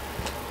system.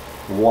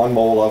 1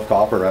 mole of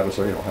copper has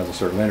a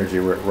certain energy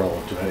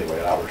relative to anyway,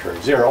 an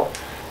arbitrary 0.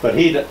 But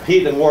heat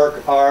and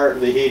work are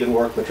the heat and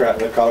work that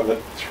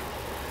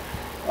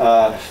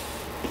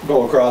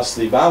go across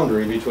the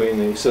boundary between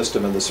the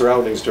system and the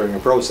surroundings during a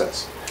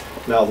process.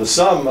 Now the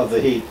sum of the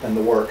heat and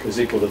the work is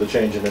equal to the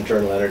change in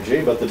internal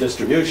energy, but the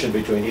distribution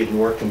between heat and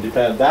work can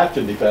depend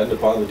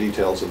upon the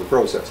details of the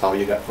process, how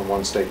you get from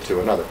one state to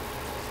another.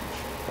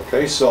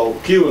 Okay, so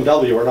Q and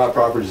W are not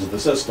properties of the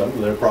system,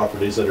 they're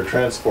properties that are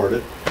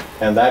transported,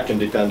 and that can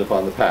depend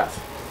upon the path.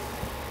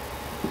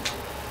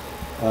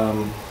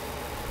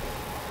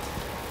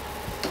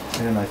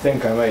 And I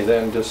think I may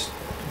then just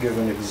give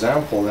an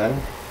example then.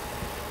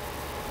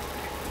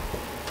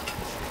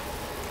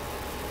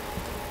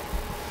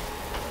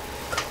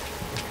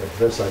 Okay,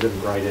 this I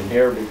didn't write in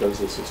here because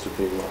this is to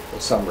be a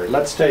summary.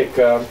 Let's take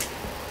an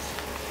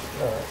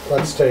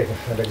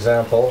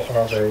example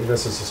of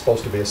this is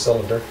supposed to be a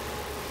cylinder.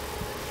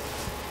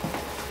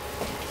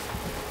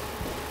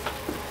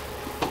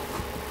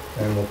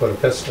 And we'll put a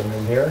piston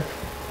in here.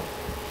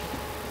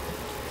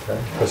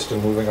 Okay,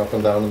 piston moving up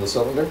and down in the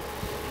cylinder.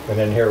 And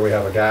then here we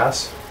have a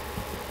gas.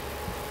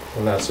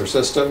 And that's our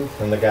system.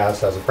 And the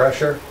gas has a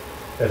pressure.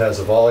 It has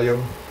a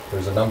volume.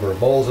 There's a number of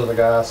moles of the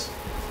gas.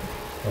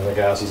 And the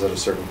gas is at a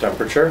certain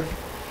temperature.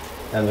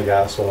 And the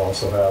gas will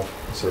also have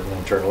a certain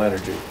internal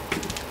energy.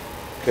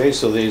 Okay,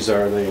 so these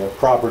are the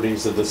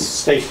properties of the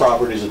state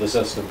properties of the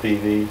system: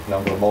 PV,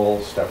 number of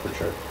moles,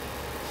 temperature,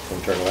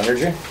 internal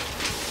energy.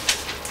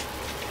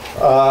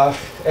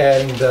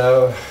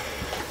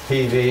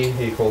 PV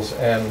equals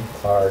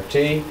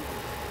nRT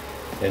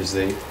is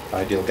the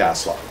ideal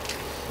gas law.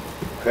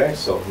 Okay,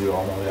 so you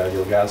all know the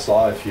ideal gas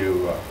law. If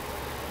you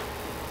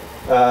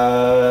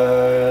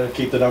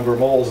Keep the number of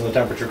moles and the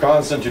temperature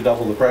constant, you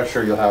double the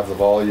pressure, you'll have the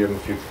volume.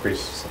 If you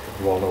increase,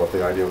 you all know what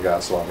the ideal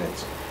gas law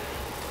means.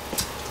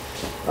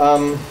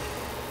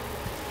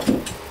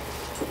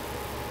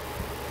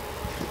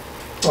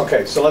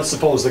 Okay, so let's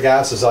suppose the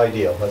gas is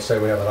ideal. Let's say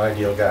we have an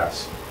ideal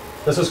gas.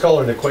 This is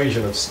called an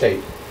equation of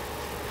state.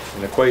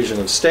 An equation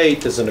of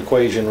state is an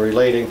equation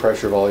relating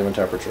pressure, volume, and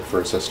temperature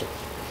for a system.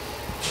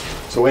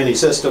 So any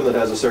system that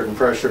has a certain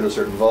pressure and a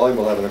certain volume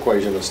will have an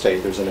equation of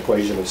state. There's an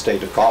equation of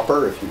state of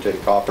copper. If you take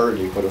copper and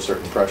you put a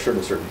certain pressure and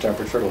a certain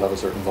temperature, it'll have a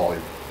certain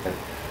volume. Okay.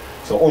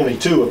 So only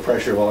two of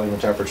pressure, volume,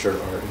 and temperature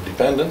are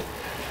independent.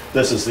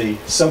 This is the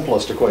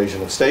simplest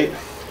equation of state.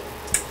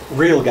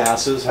 Real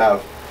gases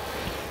have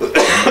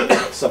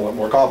somewhat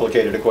more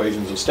complicated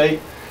equations of state.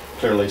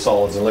 Clearly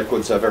solids and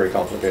liquids have very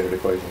complicated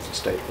equations of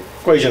state.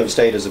 Equation of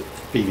state is a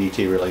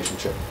PVT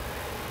relationship.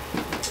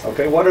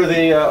 Okay, what are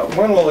the,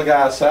 when will the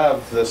gas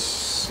have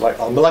this, like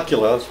on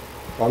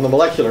the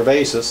molecular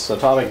basis,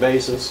 atomic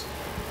basis,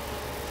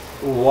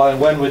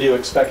 when would you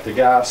expect the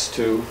gas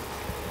to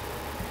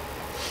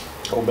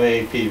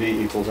obey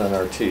PV equals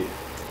nRT?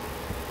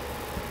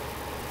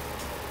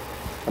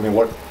 I mean,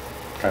 what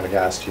kind of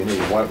gas do you need?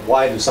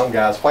 Why are some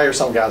gas,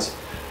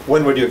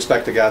 when would you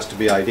expect the gas to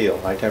be ideal?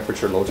 High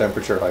temperature, low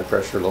temperature, high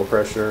pressure, low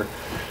pressure.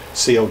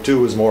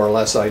 CO2 is more or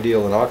less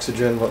ideal than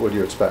oxygen. What would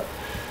you expect?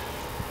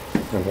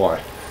 And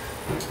why?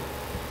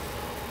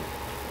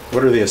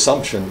 What are the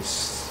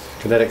assumptions?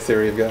 Kinetic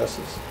theory of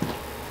gases.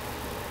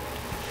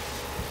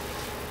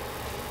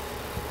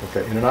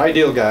 Okay, in an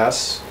ideal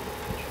gas,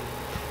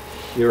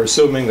 you're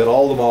assuming that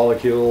all the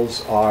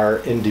molecules are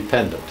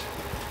independent.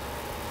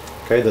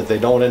 Okay, that they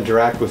don't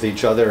interact with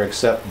each other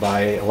except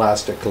by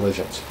elastic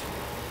collisions.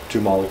 Two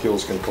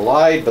molecules can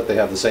collide, but they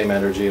have the same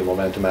energy and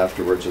momentum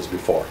afterwards as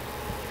before.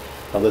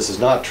 Now this is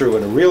not true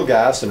in a real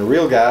gas. In a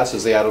real gas,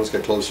 as the atoms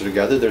get closer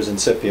together, there's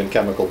incipient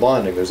chemical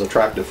bonding. There's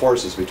attractive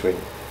forces between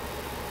them.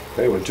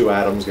 Okay, when two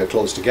atoms get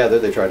close together,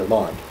 they try to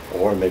bond.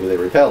 Or maybe they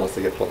repel if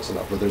they get close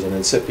enough, but there's an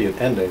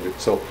incipient ending.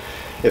 So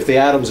if the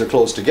atoms are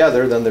close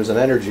together, then there's an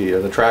energy,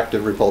 an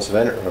attractive, repulsive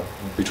energy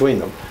between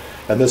them.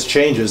 And this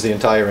changes the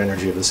entire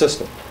energy of the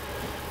system.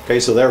 Okay,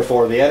 so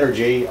therefore the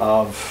energy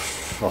of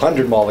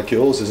 100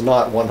 molecules is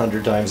not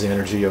 100 times the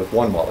energy of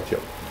one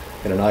molecule.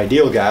 In an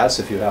ideal gas,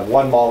 if you have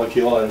one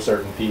molecule at a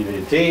certain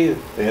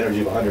PVT, the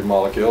energy of 100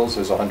 molecules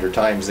is 100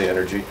 times the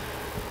energy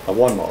of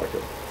one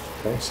molecule.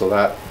 Okay, so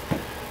that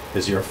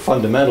is your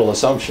fundamental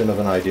assumption of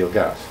an ideal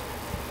gas.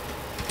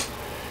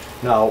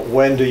 Now,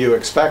 when do you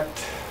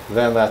expect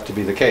then that to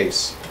be the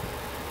case?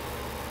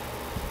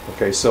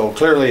 Okay, so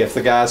clearly if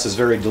the gas is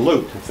very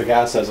dilute, if the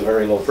gas has a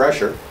very low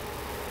pressure,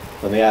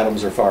 then the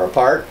atoms are far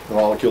apart, the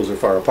molecules are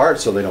far apart,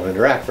 so they don't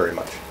interact very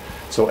much.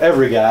 So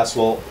every gas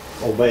will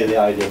obey the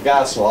ideal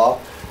gas law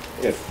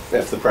if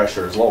the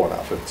pressure is low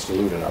enough, if it's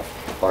dilute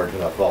enough, large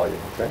enough volume.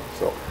 Okay,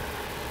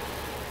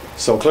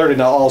 so clearly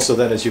now also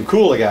then as you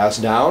cool a gas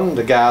down,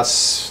 the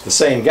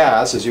same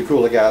gas, as you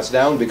cool a gas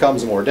down,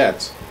 becomes more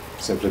dense,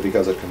 simply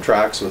because it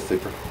contracts with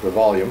the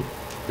volume,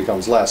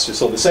 becomes less.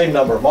 So the same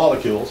number of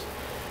molecules,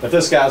 if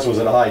this gas was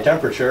at a high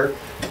temperature,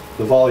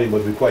 the volume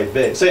would be quite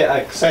big. Say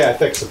I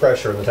fix the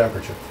pressure and the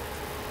temperature.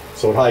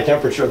 So at high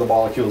temperature, the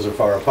molecules are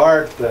far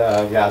apart,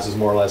 the gas is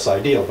more or less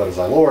ideal, but as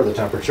I lower the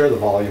temperature, the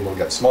volume will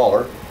get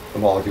smaller, the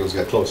molecules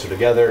get closer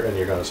together, and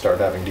you're going to start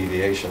having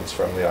deviations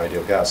from the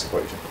ideal gas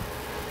equation.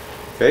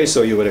 Okay,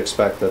 so you would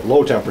expect that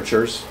low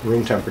temperatures,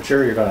 room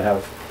temperature, you're going to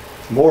have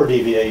more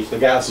deviation. The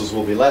gases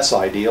will be less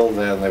ideal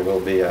than they will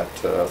be at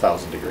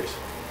 1,000 degrees.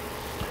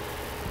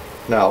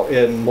 Now,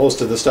 in most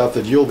of the stuff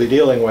that you'll be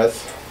dealing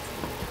with,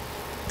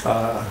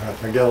 at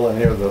McGill and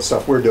here, the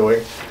stuff we're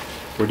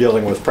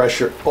dealing with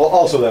pressure.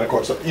 Also then, of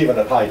course, even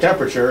at high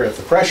temperature, if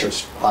the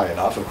pressure's high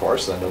enough, of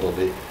course, then it'll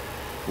be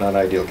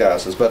non-ideal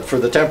gases. But for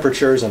the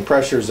temperatures and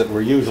pressures that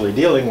we're usually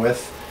dealing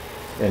with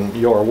in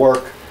your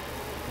work,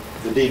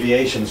 the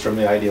deviations from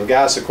the ideal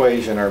gas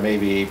equation are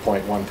maybe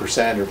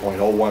 0.1% or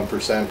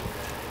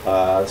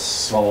 0.01%,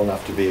 small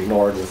enough to be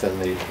ignored within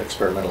the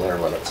experimental air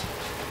limits.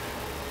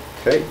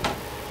 Okay.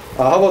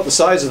 How about the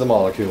size of the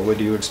molecule? Would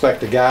you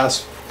expect a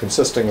gas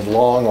consisting of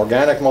long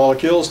organic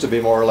molecules to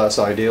be more or less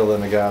ideal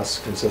than a gas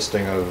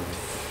consisting of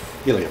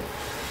helium?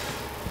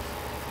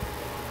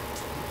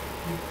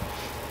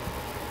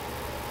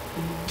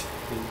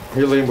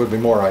 Helium would be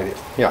more ideal,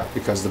 yeah,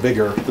 because the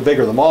bigger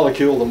the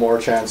molecule, the more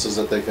chances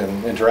that they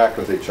can interact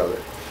with each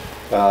other.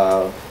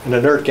 An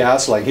inert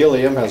gas like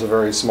helium has a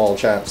very small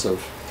chance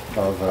of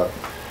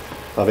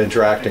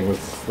interacting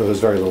with, there's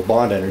very little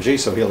bond energy,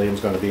 so helium is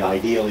going to be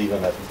ideal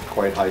even at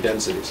quite high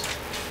densities.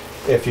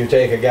 If you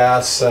take a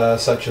gas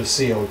such as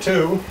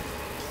CO2,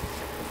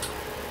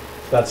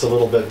 that's a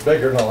little bit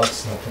bigger. No,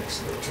 let's not take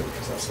CO2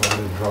 because that's the one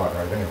I didn't draw it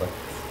right anyway.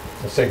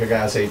 Let's take a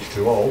gas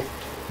H2O.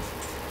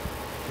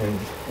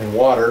 In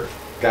water,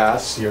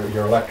 gas, your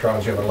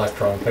electrons, you have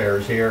electron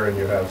pairs here and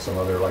you have some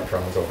other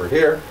electrons over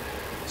here.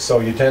 So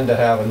you tend to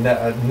have a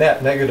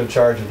net negative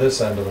charge at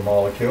this end of the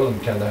molecule and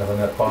you tend to have a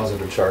net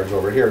positive charge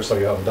over here, so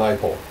you have a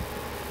dipole.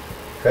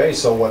 Okay,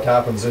 so what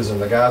happens is in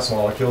the gas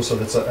molecule, so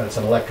it's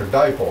an electric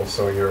dipole,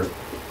 so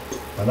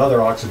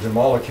another oxygen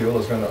molecule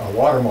is going to, a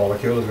water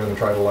molecule is going to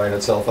try to line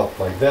itself up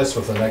like this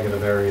with the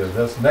negative area of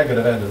this,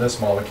 negative end of this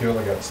molecule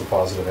against the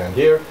positive end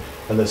here,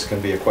 and this can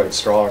be a quite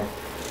strong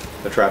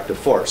attractive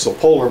force. So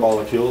polar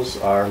molecules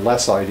are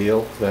less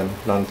ideal than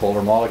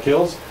nonpolar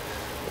molecules.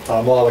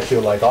 A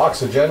molecule like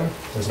oxygen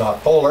is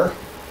not polar,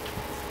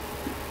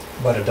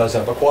 but it does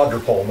have a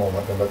quadrupole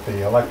moment, but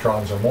the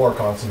electrons are more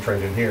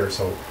concentrated here,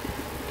 so it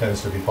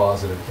tends to be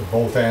positive at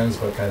both ends,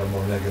 but kind of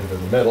more negative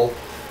in the middle.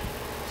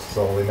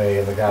 So they may,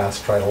 in the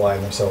gas, try to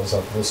line themselves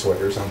up this way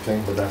or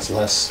something, but that's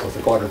less, with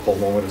the quadrupole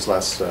moment, is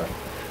less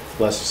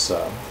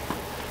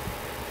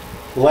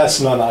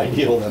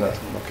non-ideal than a,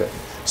 okay.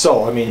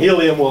 So, I mean,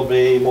 helium will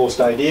be most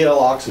ideal,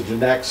 oxygen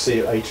next,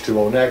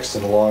 H2O next,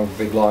 and a long,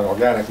 big, long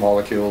organic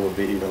molecule would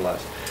be even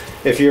less.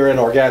 If you're in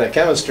organic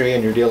chemistry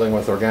and you're dealing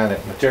with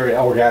organic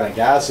material, organic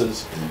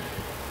gases,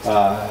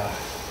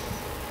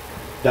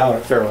 down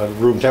at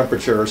room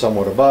temperature or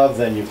somewhat above,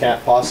 then you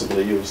can't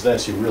possibly use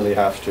this. You really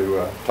have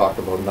to talk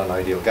about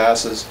non-ideal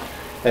gases.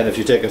 And if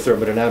you take a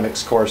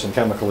thermodynamics course in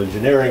chemical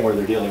engineering where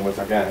they're dealing with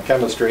organic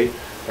chemistry,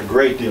 a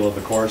great deal of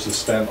the course is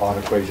spent on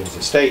equations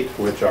of state,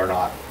 which are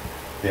not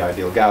the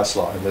ideal gas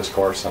law. In this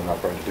course, I'm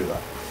not going to do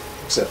that,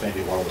 except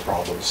maybe one of the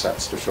problem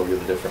sets to show you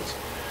the difference.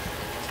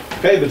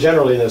 Okay, but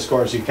generally in this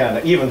course, you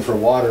can, even for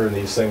water and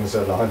these things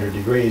at 100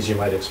 degrees, you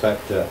might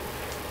expect a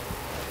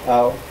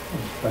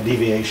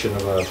deviation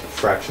of a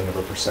fraction of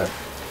a percent.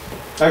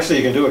 Actually,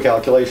 you can do a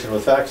calculation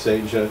with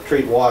FactSage,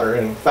 treat water.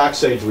 In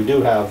FactSage, we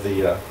do have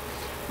the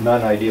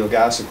non-ideal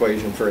gas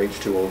equation for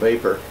H2O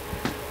vapor,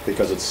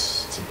 because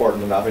it's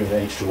important enough. In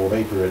H2O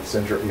vapor, it's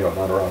not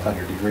around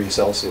 100 degrees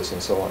Celsius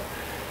and so on.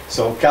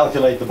 So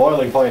calculate the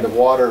boiling point of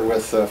water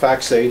with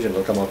FactSage, and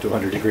it'll come out to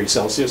 100 degrees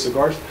Celsius, of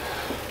course.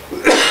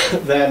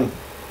 Then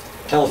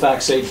tell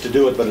FactSage to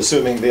do it, but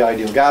assuming the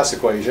ideal gas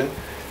equation,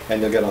 and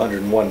you'll get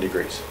 101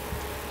 degrees.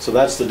 So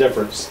that's the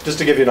difference, just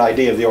to give you an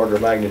idea of the order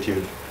of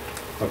magnitude.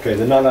 Okay,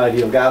 the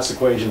non-ideal gas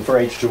equation for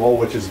H2O,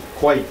 which is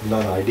quite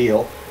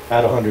non-ideal,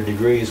 at 100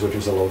 degrees, which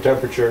is a low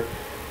temperature,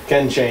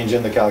 can change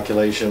in the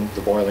calculation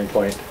the boiling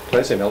point.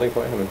 Did I say melting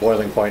point? I mean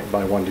boiling point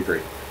by 1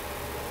 degree.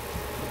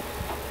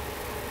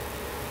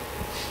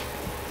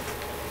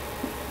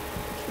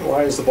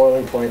 Why is the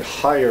boiling point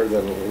higher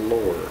than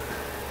lower?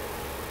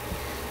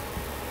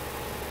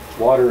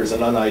 Water is a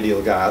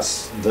non-ideal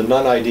gas. The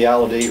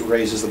non-ideality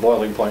raises the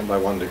boiling point by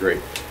 1 degree.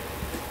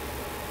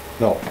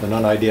 No, the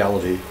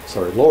non-ideality,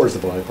 sorry, lowers the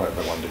boiling point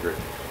by 1 degree.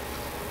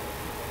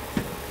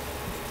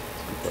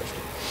 Good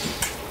question.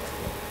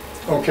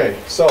 Okay,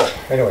 so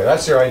anyway,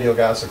 that's your ideal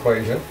gas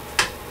equation.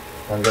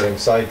 I'm getting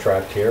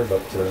sidetracked here,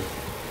 but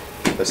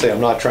I say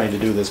I'm not trying to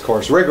do this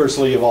course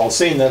rigorously. You've all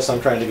seen this. I'm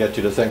trying to get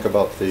you to think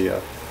about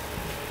the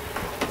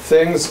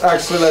things.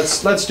 Actually,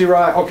 let's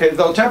derive, okay,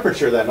 the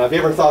temperature then. Have you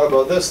ever thought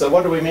about this? Then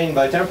what do we mean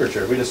by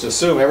temperature? We just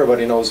assume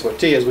everybody knows what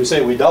T is. We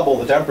say we double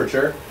the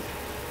temperature.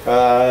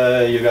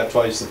 You got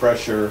twice the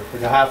pressure,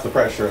 half the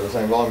pressure of the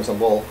same volume as a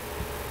bowl.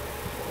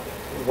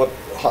 But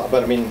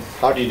I mean,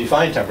 how do you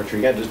define temperature?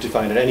 You can't just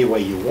define it any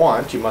way you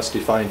want. You must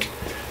define,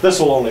 this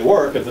will only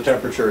work if the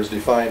temperature is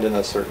defined in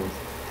a certain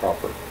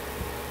proper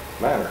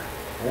manner.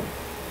 Right?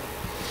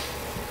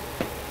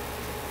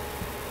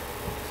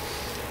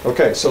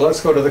 Okay, so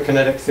let's go to the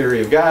kinetic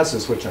theory of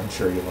gases, which I'm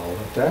sure you've all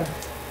looked at.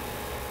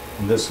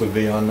 And this would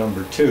be on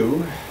number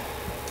 2.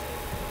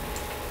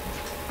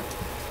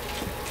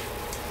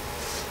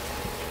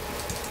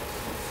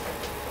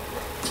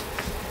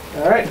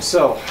 All right,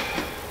 so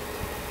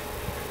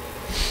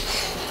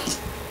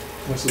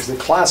this is the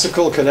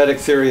classical kinetic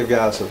theory of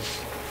gases.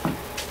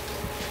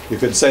 You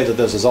could say that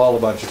this is all a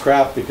bunch of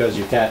crap because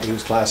you can't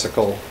use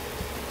classical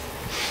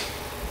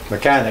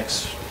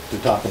mechanics to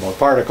talk about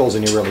particles,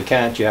 and you really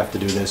can't. You have to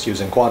do this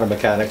using quantum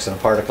mechanics and a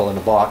particle in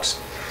a box,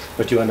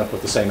 but you end up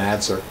with the same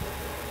answer.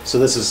 So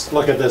this is,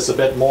 look at this a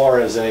bit more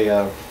as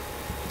a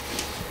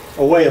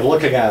way of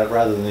looking at it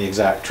rather than the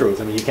exact truth.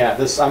 I mean, you can't,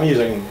 I'm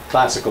using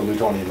classical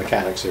Newtonian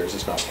mechanics here, so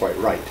it's not quite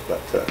right, but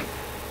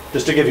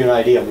just to give you an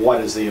idea of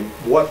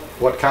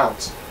what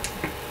counts.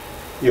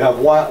 You have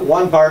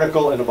one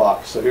particle in a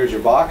box. So here's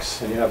your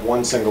box, and you have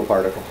one single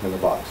particle in the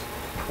box.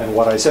 And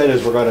what I said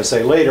is we're going to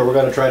say later, we're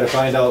going to try to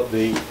find out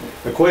the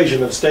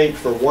equation of state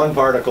for one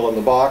particle in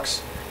the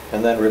box,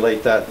 and then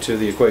relate that to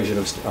the equation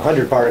of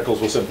 100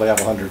 particles will simply have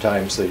 100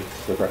 times the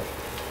pressure.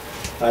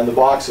 And the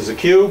box is a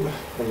cube,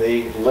 and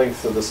the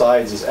length of the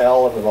sides is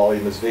L, and the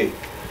volume is V.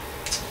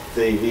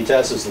 The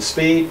v-test is the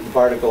speed. The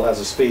particle has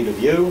a speed of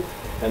u,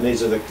 and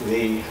these are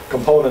the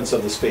components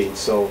of the speed.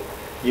 So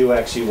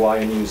ux,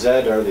 uy, and uz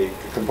are the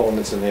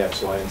components in the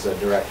x, y, and z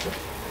direction.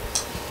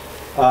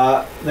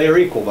 They are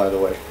equal, by the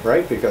way,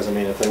 right? Because, I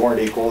mean, if they weren't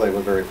equal, they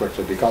would very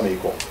quickly become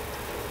equal.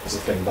 As the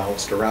thing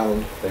bounced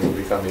around, they would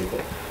become equal.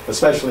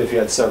 Especially if you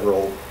had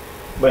several,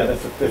 well,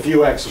 if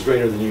ux was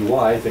greater than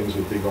uy, things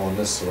would be going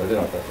this way. They're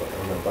not that way,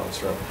 they're going to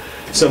bounce around.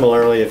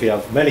 Similarly, if you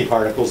have many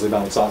particles, they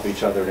bounce off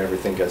each other and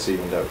everything gets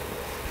evened out.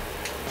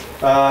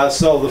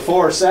 So the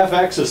force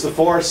Fx is the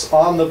force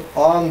on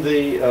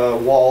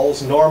the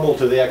walls normal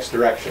to the x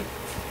direction.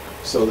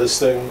 So this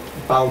thing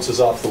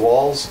bounces off the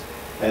walls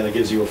and it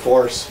gives you a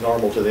force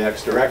normal to the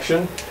x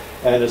direction.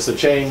 And it's the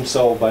change,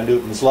 so by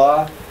Newton's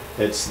law,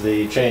 it's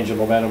the change in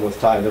momentum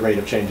with time, the rate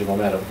of change in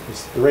momentum.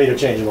 The rate of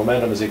change in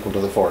momentum is equal to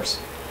the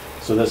force.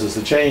 So this is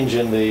the change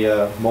in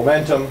the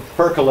momentum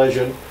per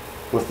collision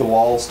with the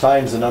walls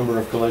times the number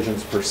of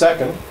collisions per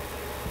second.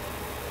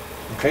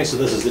 Okay, so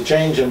this is the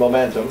change in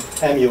momentum.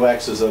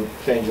 MUX is a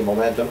change in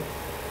momentum,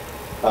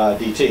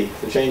 dt,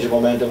 the change in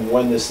momentum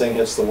when this thing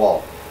hits the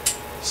wall.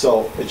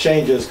 So it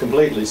changes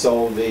completely.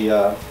 So you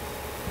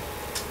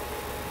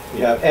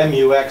have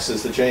MUX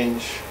is the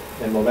change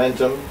in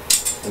momentum,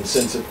 and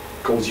since it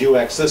goes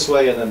UX this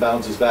way and then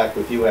bounces back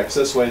with UX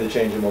this way, the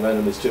change in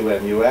momentum is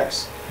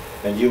 2MUX,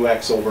 and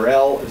UX over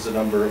L is the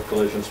number of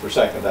collisions per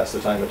second. That's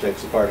the time it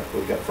takes the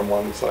particle to get from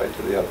one side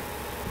to the other.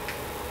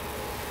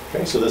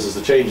 Okay, so this is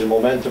the change in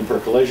momentum per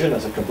collision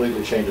as it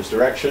completely changes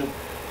direction,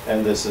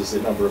 and this is the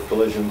number of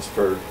collisions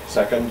per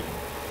second,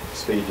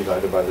 speed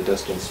divided by the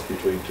distance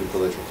between two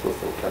collisions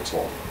with the x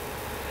wall.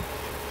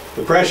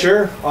 The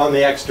pressure on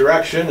the x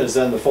direction is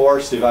then the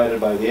force divided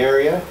by the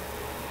area.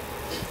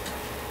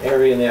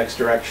 Area in the x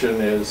direction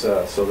is,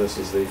 so this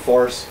is the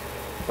force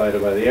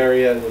divided by the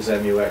area, is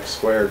MUX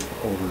squared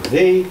over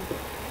V.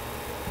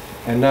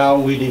 And now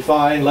we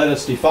define, let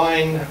us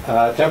define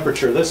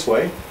temperature this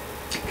way.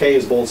 K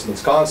is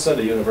Boltzmann's constant,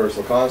 a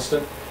universal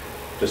constant.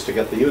 Just to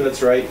get the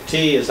units right,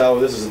 T is how,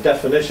 this is a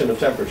definition of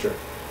temperature.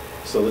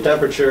 So the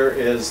temperature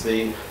is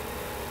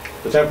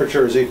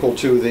temperature is equal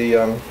to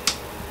the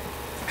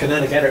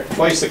kinetic energy,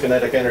 twice the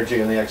kinetic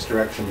energy in the x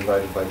direction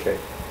divided by K.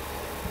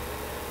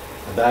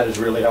 And that is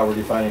really how we're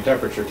defining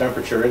temperature.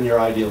 Temperature in your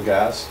ideal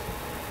gas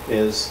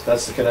is,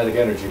 that's the kinetic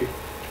energy.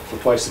 So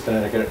twice the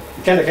kinetic energy.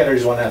 Kinetic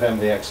energy is 1/2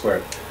 mvx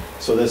squared.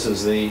 So this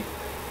is the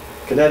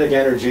kinetic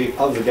energy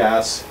of the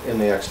gas in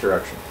the x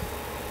direction.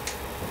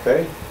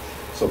 Okay?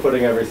 So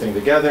putting everything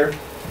together,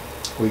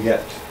 we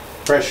get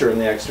pressure in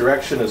the x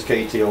direction is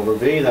kT over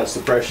V. That's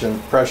the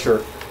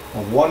pressure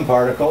of one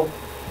particle.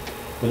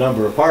 The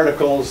number of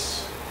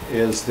particles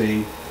is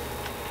they're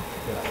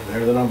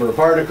the number of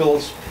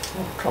particles.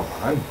 Oh, come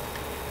on.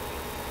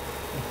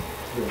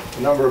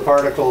 The number of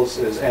particles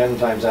is n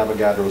times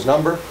Avogadro's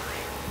number.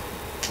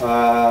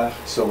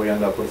 So we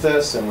end up with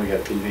this, and we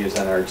get PV as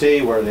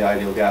nRT, where the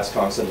ideal gas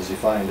constant is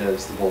defined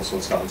as the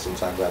Boltzmann's constant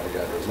times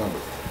Avogadro's number.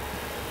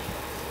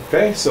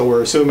 Okay, so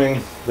we're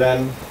assuming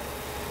then,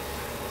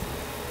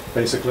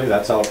 basically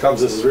that's how it comes.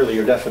 This is really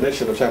your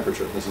definition of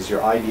temperature. This is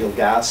your ideal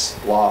gas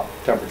law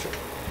temperature.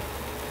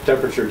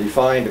 Temperature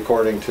defined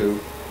according to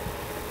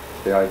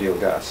the ideal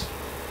gas.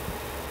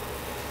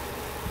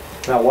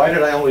 Now, why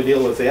did I only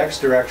deal with the x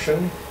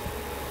direction?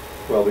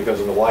 Well,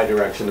 because in the y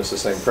direction it's the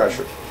same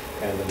pressure,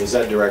 and in the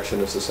z direction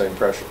it's the same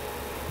pressure.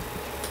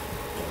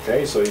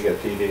 Okay, so you get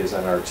PV as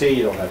nRT,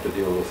 you don't have to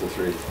deal with the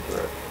three.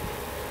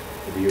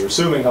 You're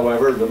assuming,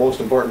 however, the most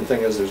important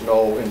thing is there's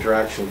no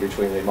interaction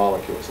between the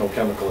molecules, no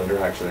chemical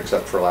interaction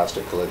except for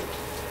elastic collisions.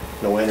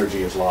 No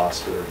energy is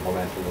lost or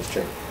momentum is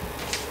changed.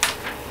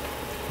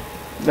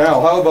 Now,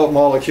 how about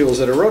molecules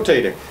that are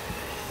rotating?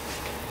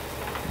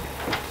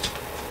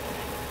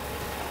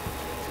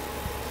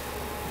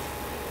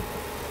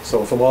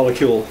 So if a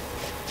molecule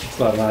is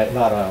not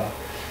a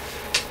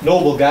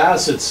noble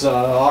gas, it's an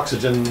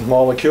oxygen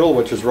molecule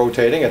which is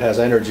rotating. It has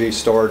energy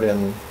stored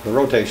in the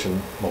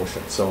rotation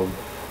motion. So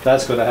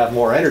that's going to have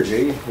more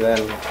energy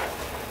than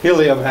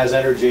helium has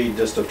energy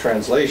just of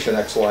translation,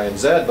 X, Y, and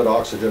Z, but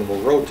oxygen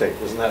will rotate.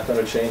 Isn't that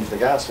going to change the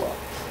gas law?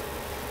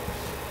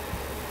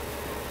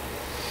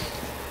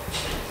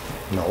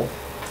 No.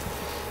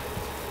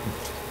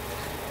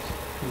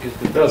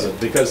 It doesn't,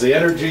 because the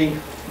energy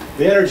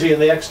in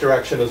the x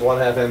direction is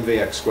 1/2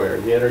 mvx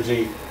squared. The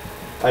energy,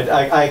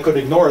 I could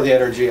ignore the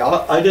energy.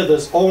 I did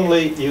this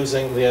only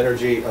using the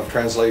energy of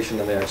translation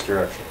in the x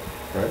direction.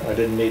 Right? I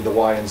didn't need the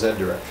y and z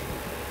direction.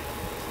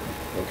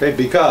 Okay,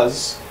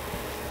 because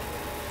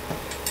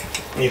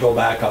you go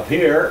back up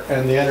here,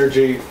 and the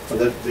energy,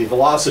 the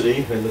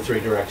velocity in the three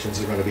directions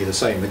is going to be the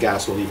same. The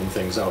gas will even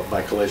things out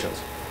by collisions.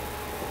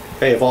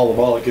 Okay, if all the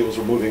molecules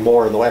were moving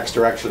more in the x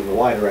direction than the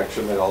y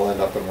direction, they'd all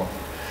end up in one.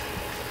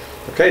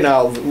 Okay,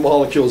 now the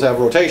molecules have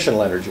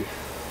rotational energy.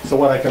 So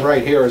what I can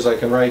write here is I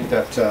can write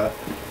that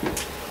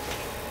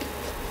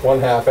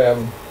 1/2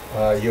 m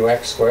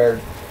ux squared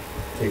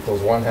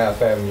equals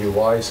 1/2 m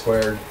uy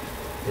squared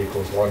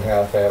equals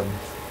 1/2 m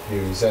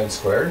uz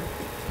squared.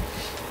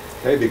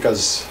 Okay,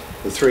 because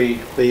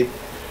the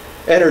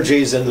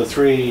energies in the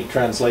three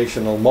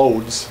translational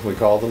modes, we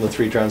call them, the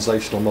three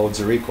translational modes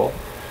are equal.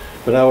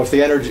 But now if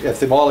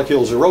the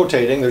molecules are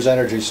rotating, there's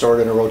energy stored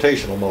in a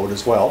rotational mode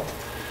as well.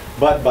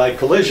 But by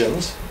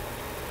collisions,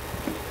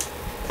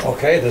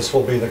 okay, this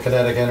will be the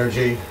kinetic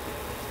energy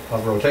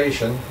of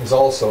rotation is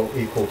also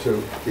equal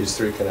to these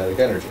three kinetic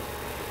energy.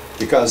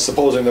 Because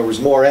supposing there was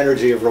more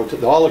energy of the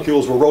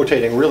molecules were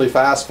rotating really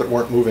fast but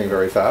weren't moving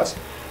very fast,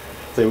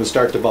 they would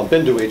start to bump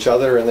into each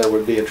other and there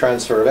would be a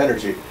transfer of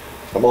energy.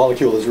 a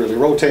molecule is really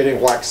rotating,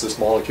 whacks this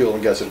molecule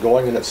and gets it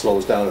going, and it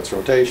slows down its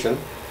rotation.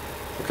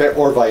 Okay,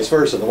 or vice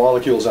versa. The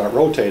molecules aren't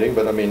rotating,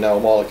 but I mean now a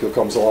molecule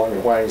comes along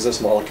and whangs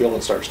this molecule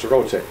and starts to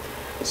rotate.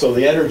 So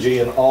the energy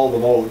in all the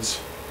modes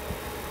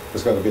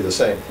is going to be the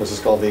same. This is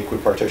called the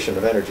equipartition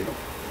of energy.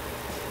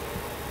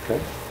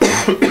 Okay.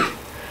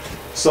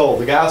 So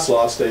the gas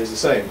law stays the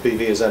same.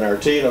 PV is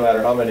nRT no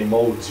matter how many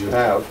modes you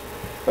have.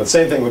 But the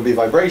same thing would be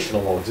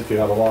vibrational modes. If you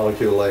have a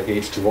molecule like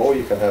H2O,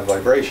 you can have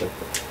vibration.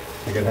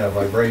 You can have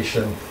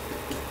vibration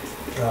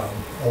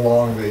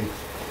along the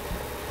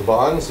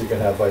bonds. You can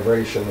have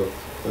vibration of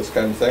this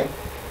kind of thing.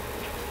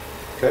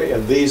 Okay,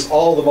 and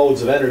all the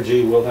modes of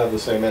energy will have the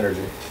same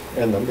energy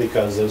in them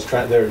because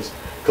there's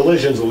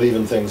collisions will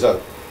even things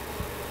out.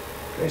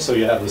 Okay, so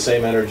you have the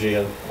same energy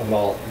in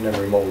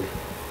every mode.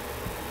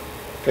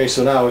 Okay,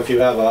 so now if you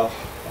have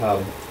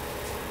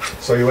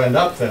so you end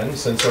up then,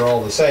 since they're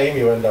all the same,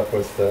 you end up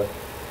with the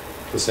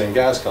same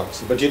gas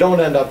constant. But you don't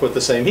end up with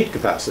the same heat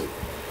capacity.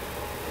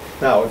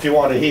 Now, if you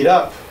want to heat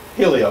up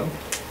helium,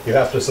 you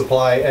have to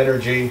supply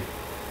energy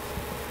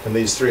in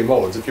these three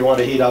modes. If you want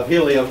to heat up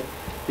helium,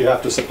 you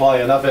have to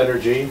supply enough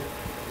energy,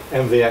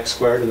 mvx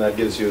squared, and that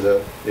gives you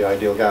the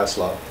ideal gas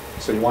law.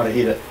 So you want to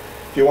heat it.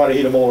 If you want to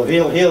heat a mole of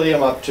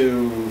helium up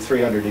to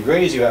 300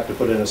 degrees, you have to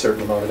put in a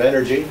certain amount of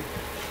energy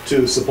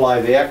to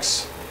supply the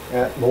X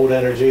mode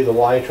energy, the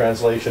Y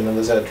translation, and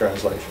the Z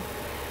translation.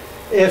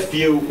 If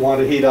you want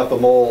to heat up a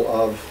mole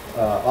of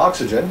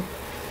oxygen,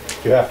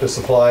 you have to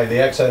supply the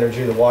X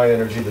energy, the Y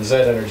energy, the Z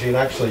energy, and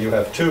actually you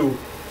have two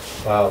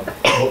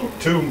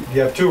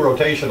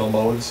rotational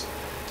modes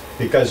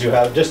because you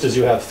have, just as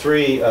you have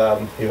three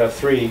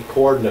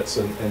coordinates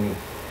in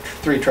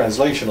three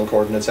translational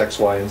coordinates, X,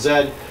 Y, and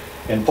Z.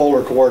 In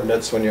polar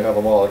coordinates, when you have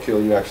a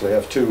molecule, you actually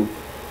have two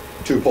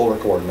polar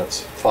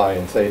coordinates, phi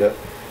and theta.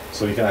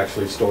 So you can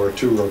actually store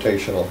two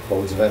rotational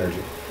modes of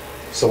energy.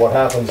 So what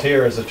happens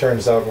here is, it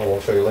turns out, well,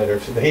 we'll show you later,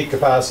 the heat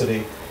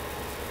capacity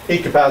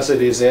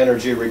is the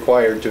energy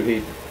required to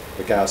heat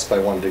the gas by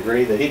 1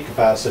 degree. The heat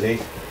capacity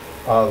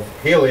of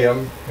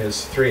helium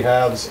is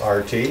 3/2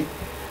 RT.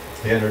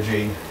 The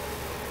energy,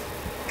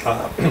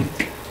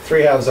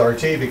 3/2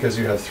 RT because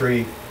you have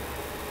three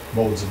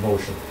modes of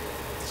motion.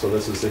 So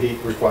this is the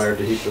heat required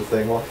to heat the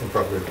thing. Well, I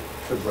probably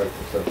should write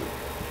this up.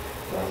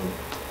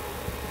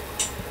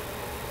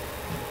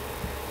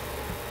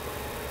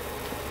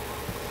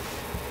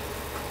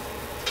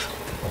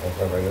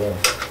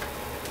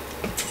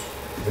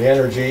 The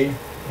energy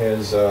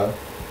is the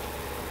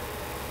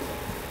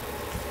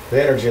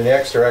energy in the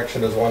x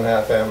direction is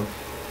 1/2 m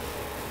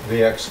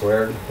Vx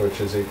squared, which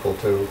is equal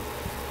to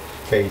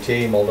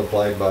kT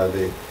multiplied by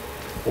the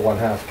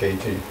 1/2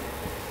 kT.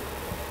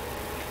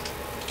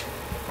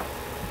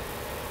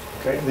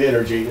 Okay, the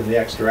energy in the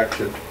x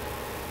direction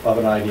of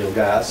an ideal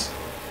gas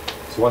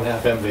is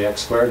 1/2 m Vx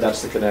squared.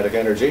 That's the kinetic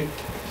energy,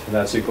 and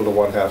that's equal to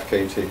 1/2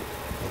 kT.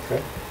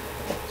 Okay.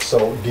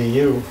 So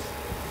du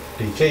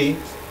dt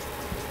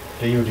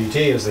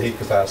is the heat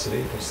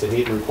capacity. It's the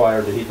heat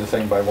required to heat the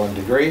thing by 1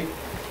 degree.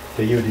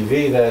 Du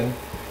dV then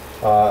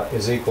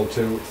is equal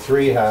to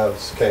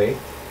 3/2 K.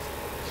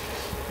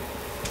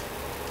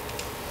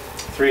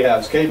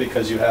 3/2 K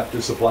because you have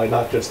to supply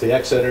not just the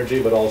X energy,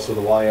 but also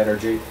the Y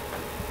energy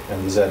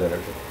and the Z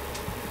energy.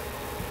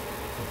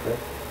 Okay.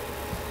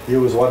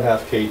 U is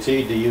 1/2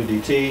 kT, du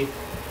dt.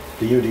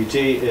 Du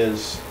dt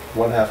is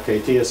 1/2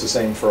 kT. It's the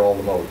same for all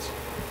the modes.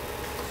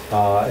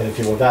 And if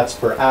you want, that's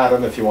per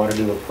atom. If you want to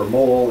do it per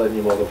mole, then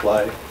you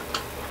multiply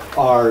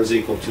R is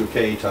equal to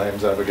K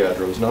times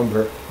Avogadro's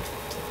number.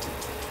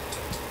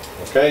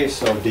 Okay,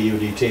 so du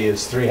dt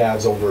is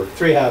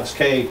 3/2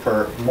 K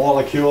per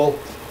molecule,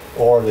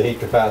 or the heat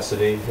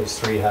capacity is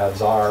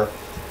 3/2 R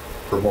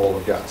per mole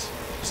of gas.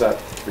 Is that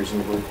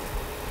reasonably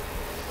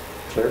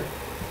clear?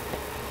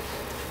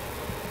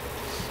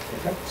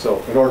 Okay,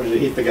 so in order to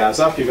heat the gas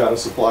up, you've got to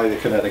supply the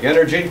kinetic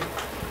energy.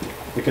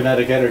 The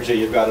kinetic energy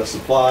you've got to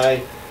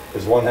supply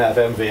is 1/2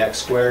 m Vx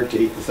squared to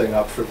heat the thing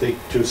up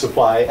to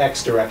supply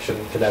X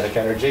direction kinetic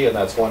energy, and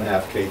that's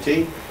 1/2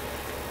 kT.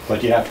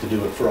 But you have to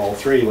do it for all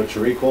three, which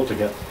are equal to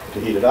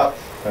heat it up,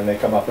 and they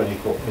come up in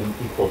equal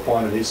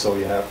quantities, so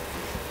you have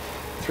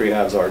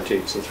 3/2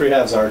 RT. So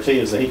 3/2 RT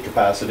is the heat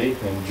capacity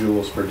in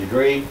joules per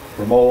degree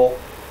per mole.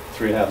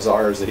 3/2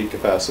 R is the heat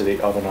capacity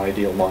of an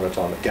ideal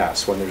monatomic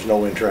gas when there's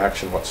no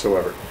interaction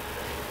whatsoever.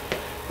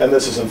 And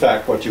this is in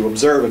fact what you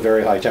observe at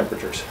very high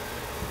temperatures.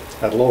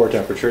 At lower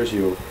temperatures,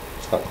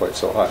 it's not quite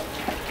so high.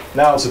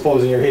 Now,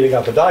 supposing you're heating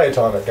up a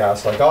diatomic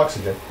gas like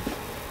oxygen.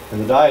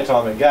 In the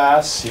diatomic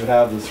gas, you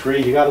have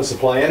you got to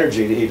supply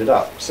energy to heat it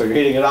up. So you're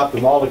heating it up, the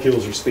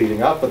molecules are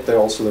speeding up, but the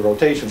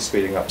rotation's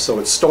speeding up. So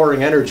it's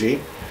storing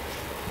energy,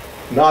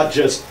 not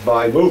just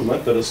by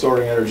movement, but it's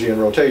storing energy in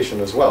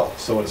rotation as well.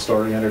 So it's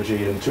storing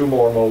energy in two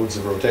more modes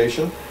of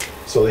rotation.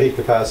 So the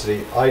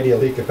ideal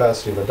heat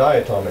capacity of a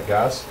diatomic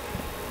gas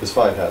is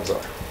 5/2 R.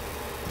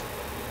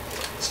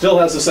 Still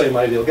has the same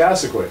ideal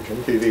gas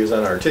equation, PV is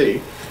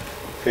nRT,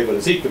 okay, but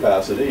its heat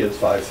capacity is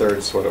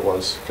 5/3 what it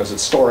was, because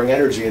it's storing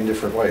energy in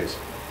different ways.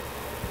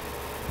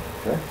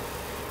 Okay.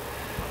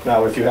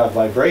 Now, if you have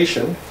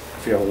vibration,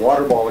 if you have a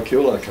water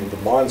molecule and the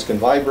bonds can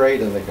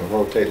vibrate and they can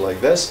rotate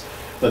like this,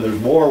 then there's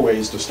more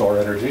ways to store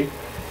energy,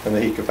 and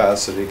the heat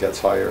capacity gets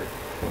higher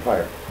and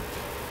higher.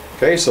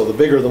 Okay, so the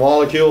bigger the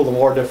molecule, the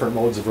more different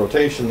modes of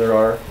rotation there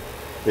are,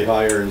 the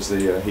higher is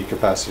the heat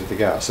capacity of the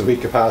gas. So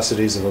heat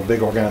capacities of a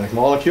big organic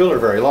molecule are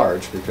very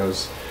large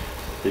because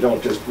you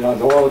don't just, the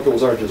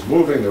molecules aren't just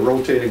moving, they're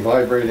rotating,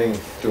 vibrating,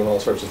 doing all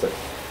sorts of things.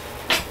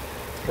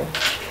 Okay.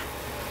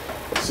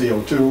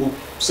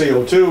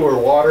 CO2 or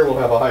water will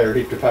have a higher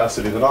heat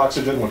capacity than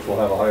oxygen, which will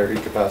have a higher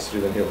heat capacity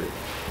than helium.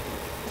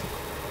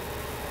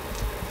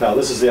 Now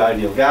this is the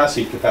ideal gas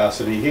heat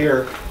capacity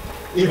here.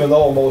 Even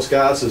though most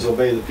gases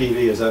obey the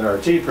PV as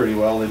nRT pretty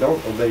well, they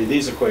don't obey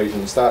these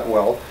equations that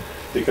well,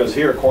 because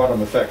here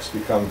quantum effects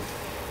become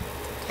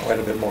quite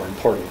a bit more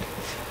important.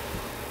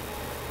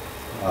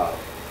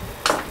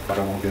 But I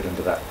won't get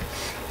into that.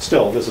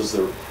 Still, this is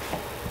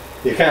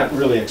you can't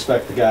really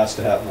expect the gas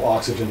to have,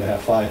 oxygen to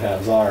have 5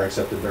 halves R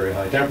except at very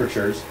high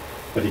temperatures,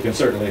 but you can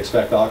certainly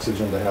expect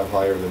oxygen to have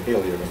higher than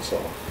helium and so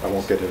on. I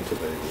won't get into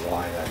the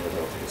why that, I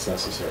don't think it's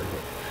necessary.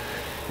 But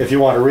if you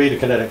want to read a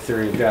kinetic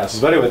theory of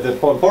gases. But anyway, the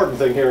important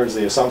thing here is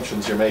the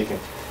assumptions you're making.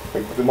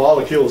 The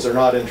molecules are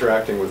not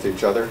interacting with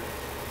each other.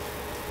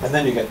 And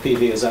then you get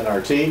PV as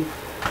nRT.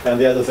 And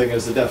the other thing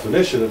is the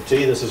definition of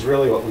T. This is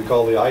really what we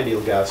call the ideal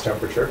gas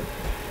temperature.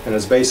 And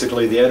it's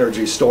basically the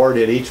energy stored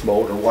in each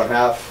mode, or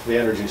 1/2 the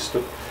energy,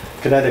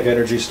 kinetic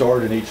energy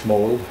stored in each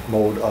mode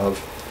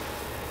of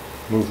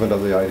movement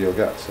of the ideal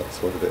gas.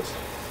 That's what it is.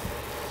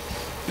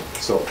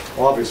 So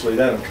obviously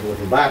then,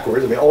 looking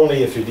backwards, I mean,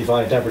 only if you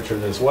define temperature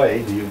this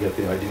way do you get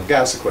the ideal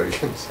gas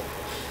equations.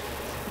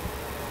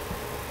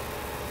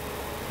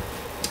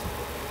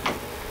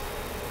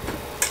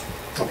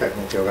 Okay,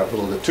 I got a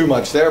little bit too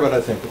much there, but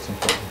I think it's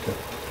important too.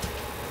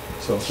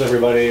 So is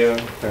everybody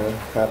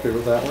happy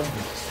with that one?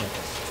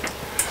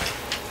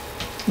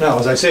 Now,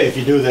 as I say, if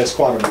you do this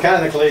quantum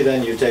mechanically,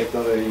 then you take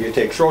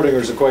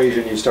Schrodinger's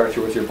equation, you start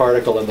through with your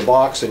particle in the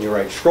box, and you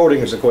write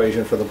Schrodinger's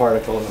equation for the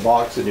particle in the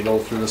box, and you go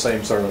through the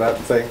same sort of that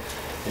thing,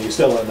 and you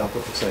still end up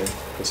with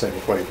the same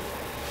equation.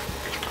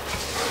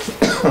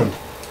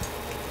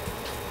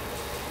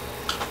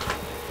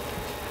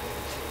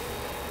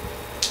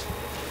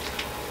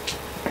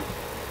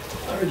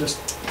 Let me just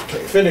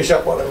finish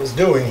up what I was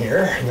doing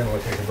here, and then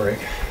we'll take a break.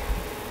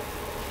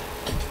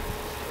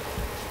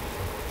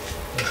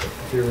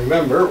 If you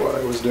remember what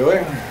I was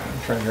doing,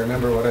 I'm trying to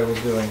remember what I was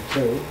doing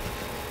too.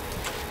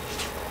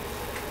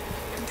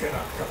 Get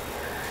up there.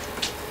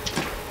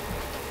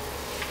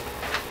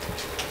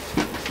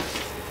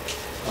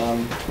 I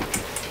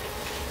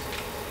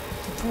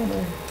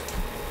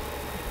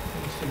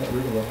just got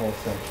rid of the whole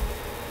thing.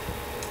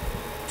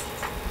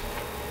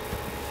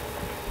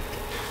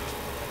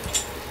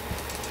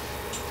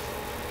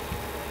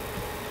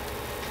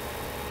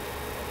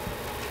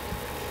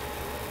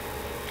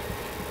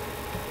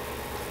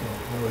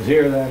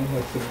 Here then,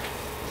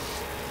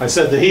 I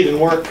said the heat and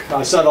work,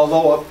 I said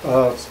although,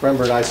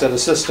 remember I said a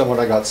system when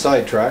I got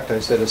sidetracked, I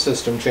said a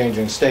system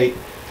changing state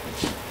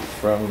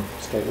from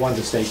state 1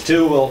 to state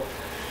 2, well,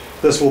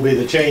 this will be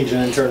the change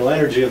in internal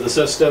energy of the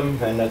system,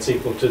 and that's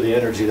equal to the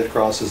energy that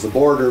crosses the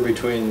border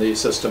between the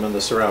system and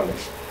the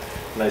surroundings.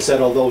 And I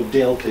said although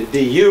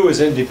du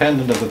is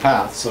independent of the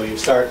path, so you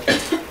start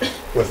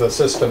with a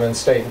system in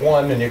state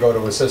 1 and you go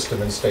to a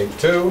system in state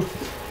 2,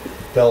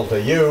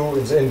 delta U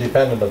is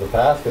independent of the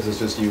path because it's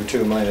just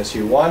U2 minus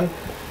U1,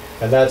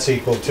 and that's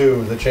equal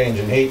to the change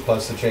in heat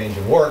plus the change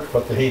in work,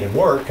 but the heat and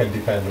work can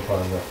depend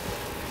upon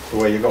the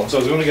way you go. So I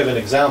was going to give an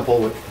example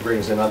which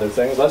brings in other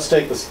things. Let's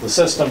take the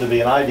system to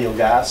be an ideal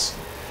gas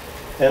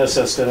in a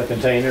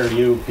container,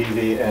 U,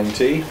 PV,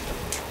 NT.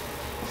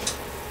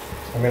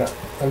 I mean,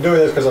 I'm doing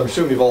this because I'm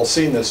sure you've all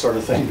seen this sort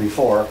of thing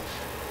before.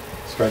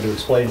 Just trying to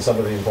explain some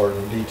of the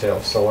important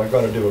details. So I'm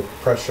going to do a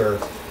pressure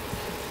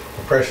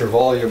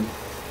volume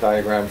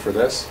diagram for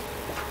this.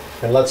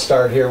 And let's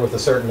start here with a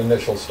certain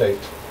initial state.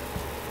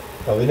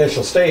 Now the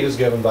initial state is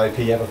given by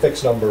P. You have a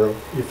fixed number of,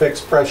 you fix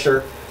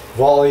pressure,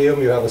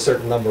 volume, you have a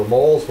certain number of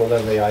moles, well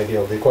then the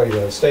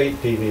equation of state,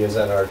 PV is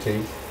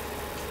nRT.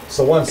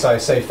 So once I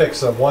say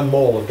fix 1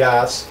 mole of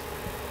gas,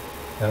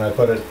 and I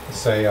put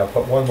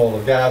 1 mole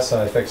of gas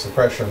and I fix the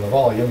pressure and the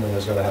volume, then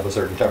there's going to have a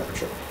certain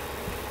temperature.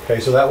 Okay,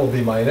 so that will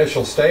be my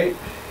initial state.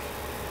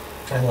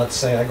 And let's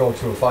say I go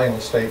to a final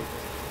state,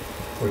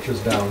 which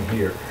is down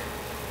here.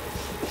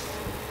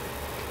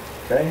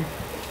 Okay.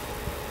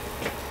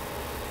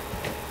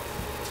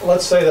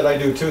 Let's say that I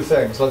do 2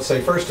 things. Let's say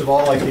first of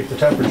all I keep the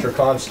temperature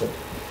constant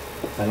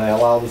and I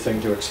allow the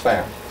thing to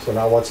expand. So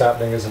now what's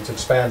happening is it's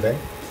expanding.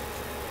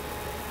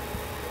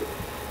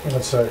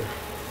 Let's say,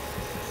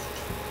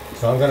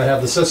 so I'm going to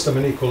have the system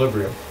in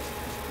equilibrium.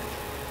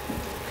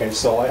 Okay,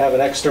 so I have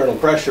an external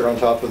pressure on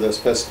top of this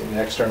piston.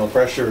 The external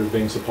pressure is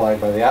being supplied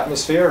by the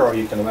atmosphere, or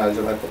you can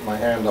imagine I put my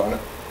hand on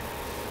it.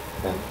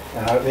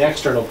 And the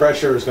external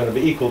pressure is going to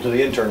be equal to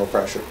the internal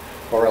pressure,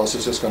 or else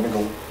it's just going to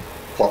go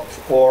plop.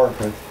 Or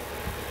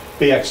if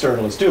the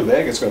external is too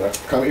big, it's going to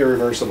come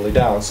irreversibly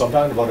down. So I'm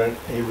talking about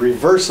a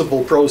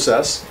reversible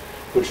process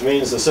which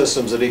means the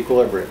system's at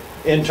equilibrium.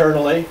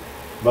 Internally,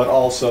 but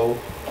also,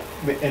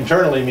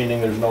 internally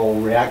meaning there's no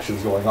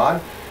reactions going on,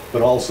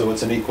 but also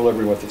it's in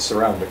equilibrium with its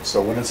surroundings.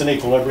 So when it's in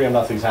equilibrium,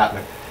 nothing's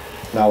happening.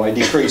 Now I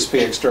decrease P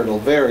external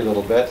very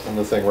little bit and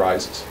the thing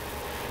rises.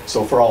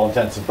 So for all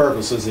intents and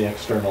purposes, the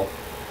external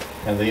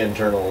and the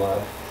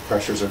internal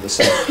pressures are the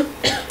same.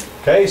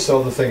 Okay,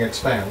 so the thing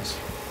expands.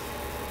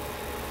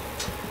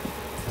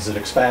 As it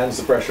expands,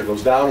 the pressure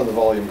goes down and the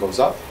volume goes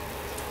up.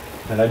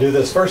 And I do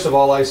this first of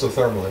all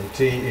isothermally,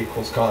 T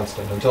equals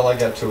constant, until I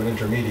get to an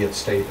intermediate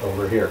state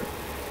over here.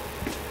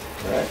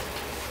 All right.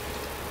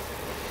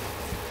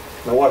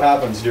 Now what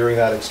happens during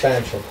that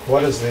expansion?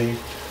 What is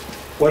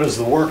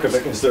the work of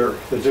it?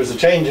 There's a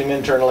change in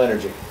internal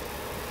energy.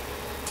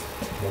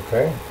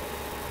 Okay.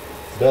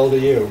 Delta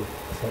U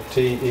at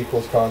T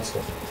equals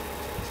constant.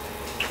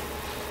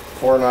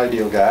 For an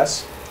ideal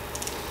gas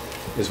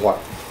is what?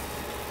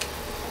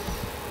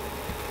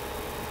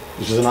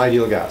 Which is an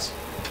ideal gas.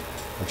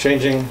 I'm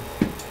changing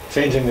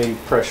the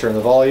pressure and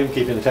the volume,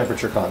 keeping the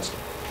temperature constant.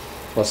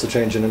 What's the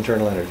change in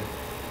internal energy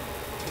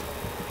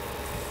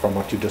from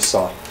what you just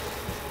saw?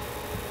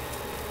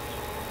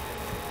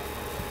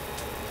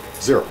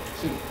 0.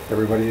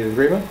 Everybody in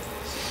agreement?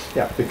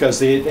 Yeah, because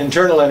the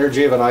internal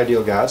energy of an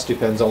ideal gas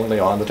depends only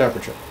on the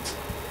temperature.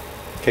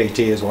 KT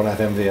is 1 half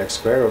mvx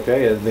squared,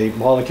 okay? And the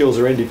molecules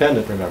are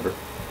independent, remember.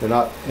 They're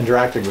not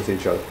interacting with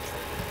each other.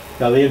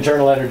 Now the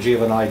internal energy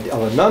of a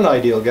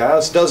non-ideal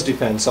gas does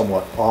depend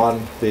somewhat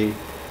on the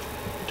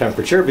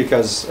temperature,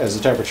 because as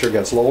the temperature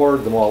gets lower,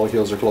 the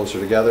molecules are closer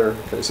together.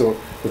 Okay, so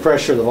the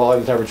pressure, the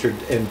volume, the temperature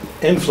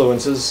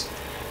influences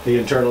the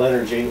internal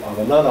energy of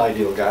a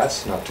non-ideal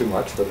gas. Not too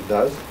much, but it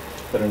does.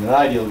 But in an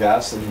ideal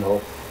gas, there's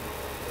no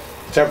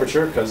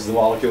temperature because the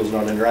molecules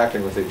are not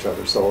interacting with each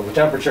other. So the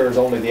temperature is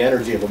only the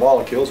energy of the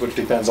molecules, which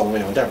depends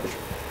only on temperature.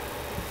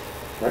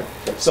 Right?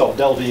 So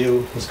delta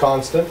U is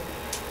constant.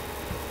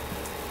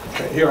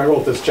 Okay, here I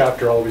wrote this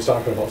chapter always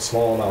talking about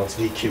small amounts,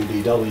 dQ,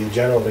 dW.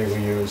 Generally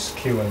we use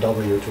Q and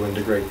W to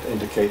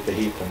indicate the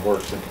heat and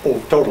work, and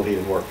total heat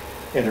and work.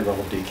 Integral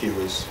of dQ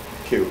is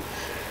Q.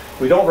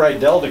 We don't write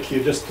delta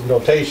Q, just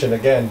notation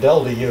again,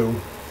 delta U.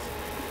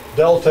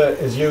 Delta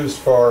is used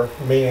for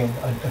meaning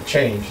a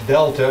change.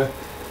 Delta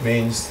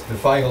means the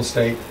final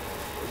state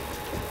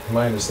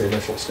minus the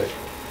initial state.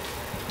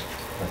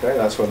 Okay,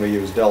 that's when we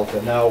use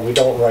delta. Now we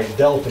don't write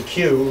delta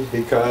Q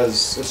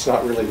because it's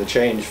not really the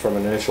change from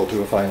an initial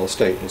to a final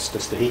state. It's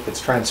just the heat that's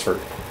transferred.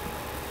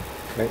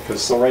 Okay,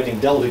 because so writing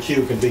delta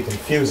Q can be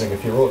confusing.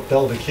 If you wrote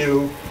delta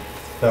Q,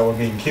 that would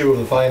mean Q of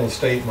the final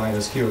state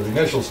minus Q of the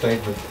initial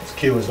state, but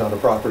Q is not a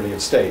property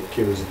of state.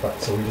 Q is a,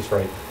 so we just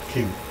write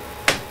Q.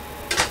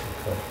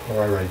 Okay.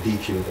 Or I write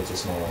dQ, that's a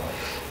small line.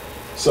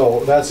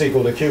 So that's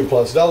equal to Q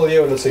plus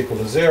W, and it's equal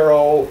to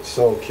 0,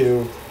 so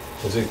Q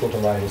is equal to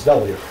minus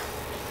W.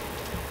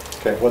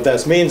 Okay, what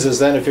that means is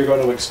then if you're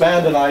going to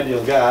expand an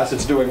ideal gas,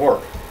 it's doing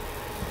work.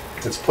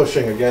 It's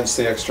pushing against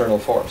the external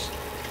force.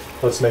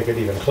 Let's make it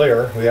even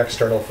clearer. The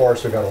external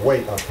force, we've got a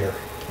weight up here.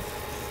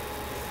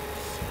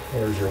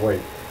 Here's your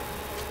weight.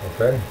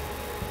 Okay?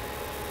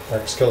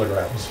 X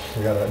kilograms.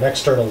 You've got an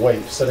external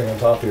weight sitting on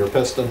top of your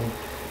piston.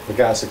 The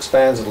gas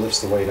expands, it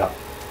lifts the weight up.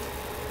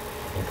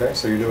 Okay,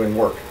 so you're doing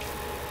work.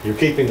 You're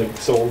keeping the,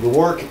 so the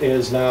work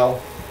is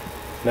now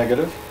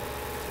negative.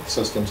 The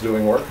system's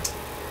doing work.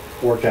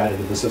 Work added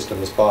to the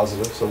system is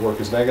positive, so work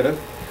is negative.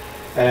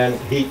 And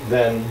heat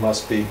then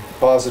must be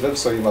positive,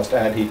 so you must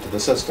add heat to the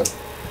system.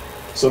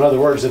 So in other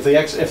words, if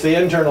the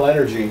internal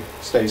energy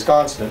stays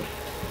constant,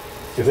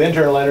 if the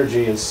internal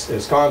energy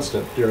is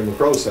constant during the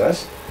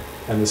process,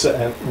 and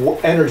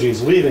energy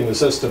is leaving the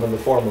system in the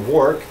form of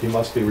work, you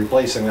must be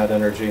replacing that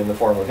energy in the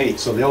form of heat.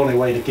 So the only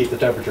way to keep the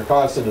temperature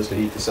constant is to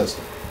heat the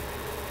system.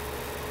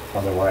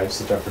 Otherwise,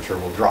 the temperature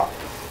will drop.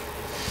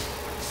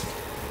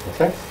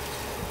 Okay?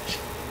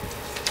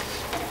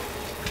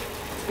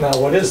 Now,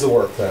 what is the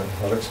work then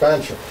of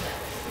expansion?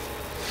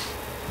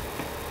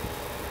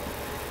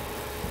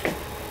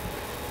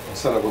 I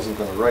said I wasn't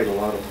going to write a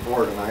lot on the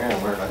board, and I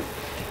am, aren't I?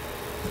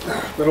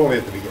 But only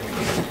at the beginning.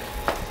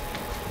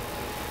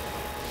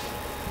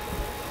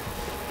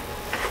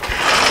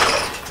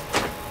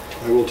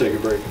 I will take a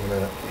break in a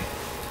minute.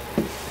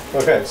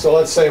 Okay, so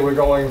let's say we're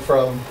going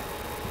from,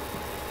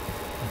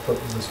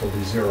 this will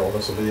be 0,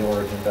 this will be the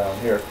origin down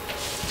here.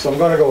 So I'm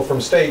going to go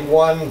from state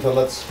 1 to,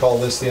 let's call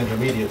this the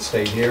intermediate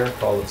state here,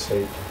 call it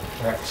state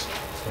X,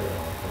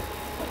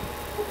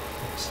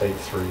 state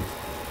 3.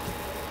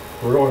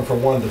 We're going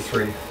from 1 to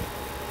 3.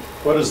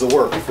 What is the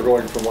work if we're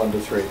going from 1 to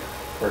 3?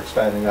 We're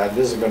expanding that.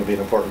 This is going to be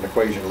an important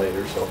equation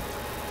later, so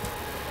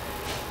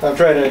I'm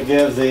trying to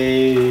give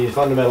the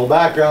fundamental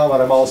background,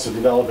 but I'm also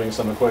developing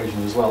some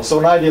equations as well. So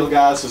an ideal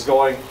gas is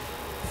going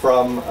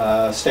from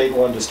state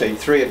 1 to state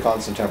 3 at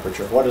constant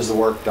temperature. What is the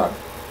work done?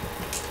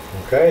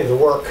 Okay, the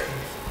work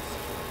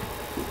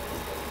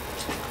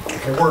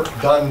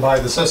done by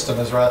the system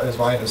is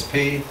minus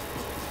P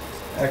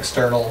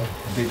external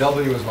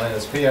dW is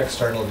minus P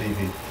external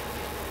dV.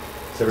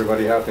 Is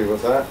everybody happy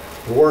with that?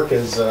 The work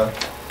is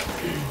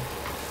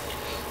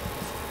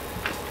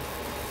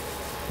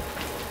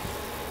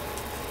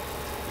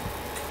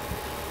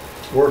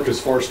work is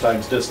force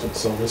times distance,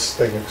 so this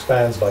thing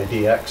expands by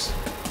dx.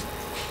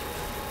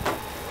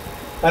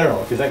 I don't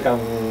know, if you think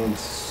I'm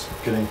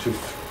getting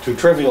too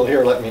trivial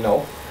here, let me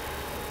know.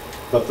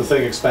 But the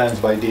thing expands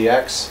by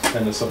dx,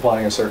 and it's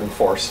applying a certain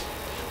force.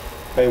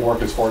 Okay,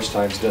 work is force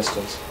times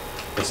distance.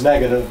 It's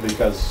negative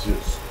because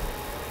it's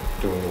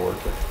doing the work.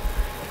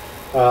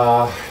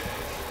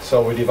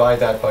 So we divide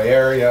that by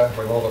area,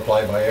 we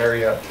multiply by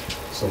area.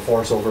 So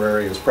force over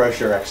area is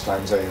pressure, x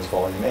times A is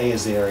volume. A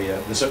is the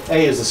area,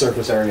 A is the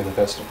surface area of the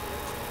piston.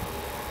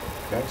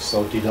 Okay,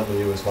 so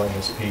dW is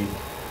minus P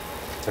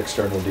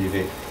external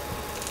dV.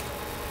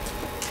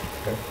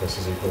 Okay, this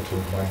is equal to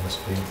minus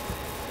P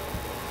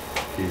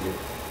dV.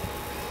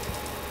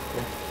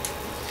 Okay.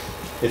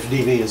 If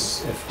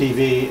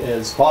dV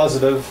is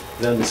positive,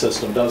 then the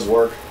system does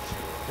work,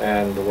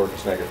 and the work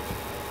is negative.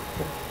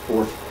 Okay. The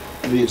work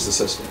leaves the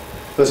system.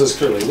 This is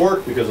clearly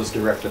work because it's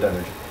directed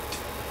energy.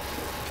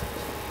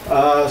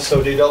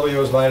 So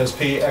dW is minus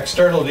P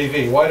external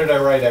dV. Why did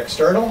I write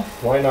external?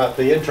 Why not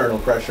the internal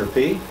pressure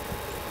P?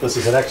 This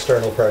is an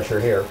external pressure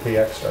here, P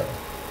external.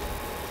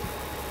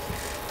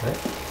 Okay.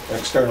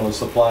 External is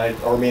supplied,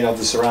 or mean of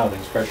the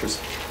surroundings, pressures.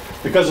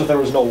 Because if there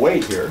was no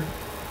weight here,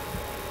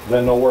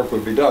 then no work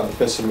would be done. The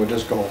piston would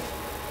just go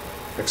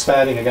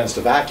expanding against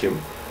a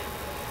vacuum.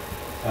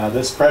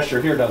 This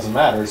pressure here doesn't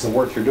matter, it's the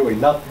work you're doing.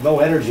 No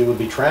energy would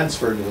be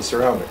transferred to the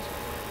surroundings.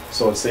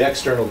 So it's the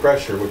external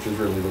pressure which is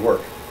really the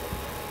work.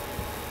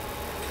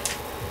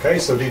 Okay,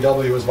 so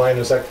dW is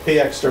minus P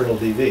external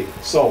dV.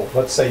 So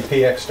let's say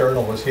P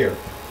external was here.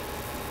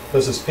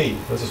 This is P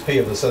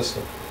of the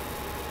system.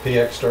 P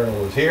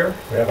external is here.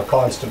 We have a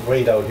constant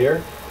weight out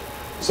here.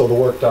 So the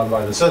work done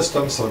by the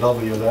system, so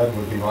W then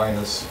would be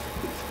minus,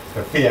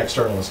 if P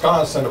external is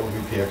constant, it would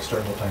be P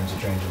external times the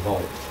change in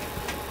volume,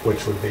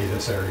 which would be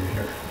this area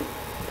here.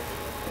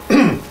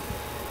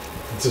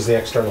 This is the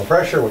external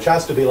pressure, which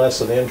has to be less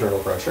than the internal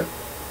pressure.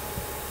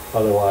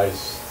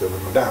 Otherwise, it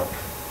would go down.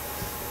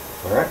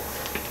 All right?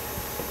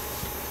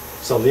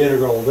 So the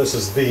integral, this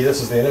is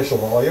the initial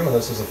volume, and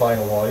this is the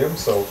final volume.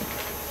 So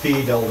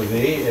P delta V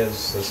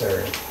is this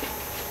area.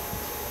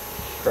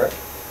 Correct?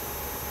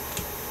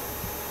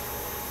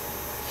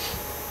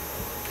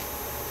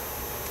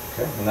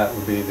 Okay, and that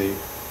would be the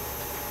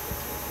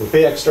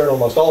P external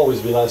must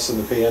always be less than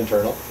the P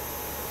internal,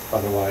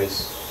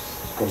 otherwise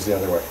it goes the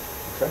other way.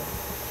 Okay?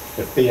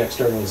 If P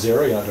external is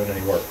 0, you're not doing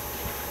any work.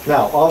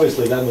 Now,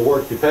 obviously, then the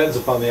work depends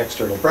upon the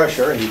external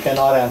pressure, and you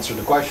cannot answer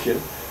the question,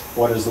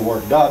 what is the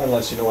work done,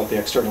 unless you know what the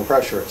external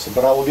pressure is.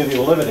 But I will give you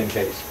a limiting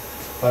case.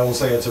 I will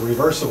say it's a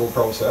reversible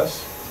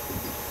process,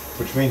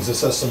 which means the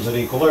system's at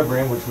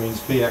equilibrium, which means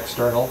P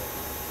external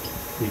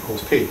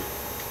equals P.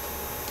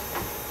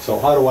 So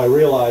how do I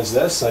realize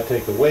this? I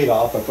take the weight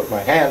off, I put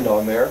my hand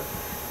on there,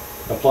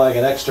 applying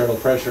an external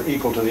pressure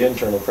equal to the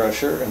internal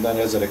pressure, and then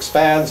as it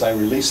expands, I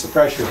release the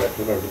pressure that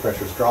whatever the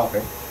pressure is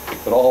dropping,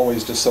 but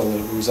always just so that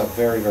it moves up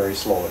very, very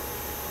slowly.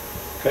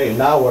 Okay, and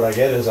now what I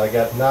get is I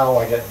get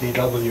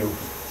dW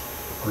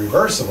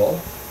reversible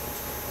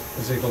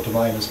is equal to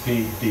minus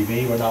P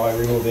dV, but now I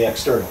remove the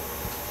external.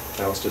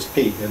 Now it's just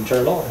P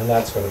internal, and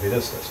that's going to be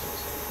this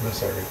distance,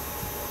 this area.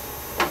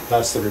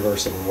 That's the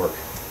reversible work.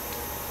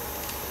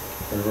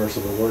 The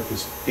reversible work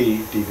is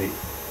P dV.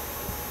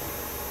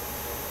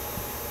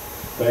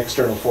 The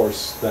external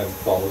force then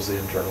follows the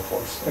internal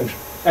force. And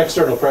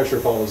external pressure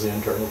follows the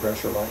internal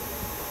pressure line.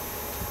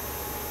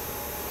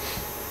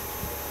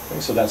 Okay,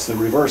 so that's the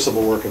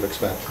reversible work of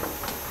expansion.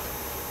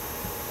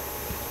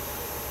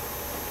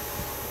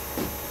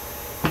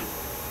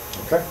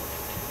 Okay?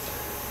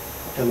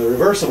 And the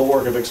reversible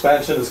work of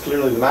expansion is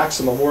clearly the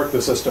maximum work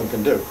the system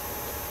can do.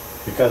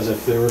 Because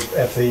if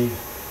the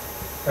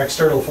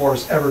external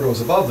force ever goes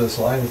above this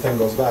line, the thing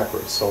goes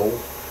backwards. So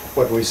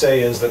what we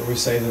say is that we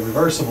say the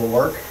reversible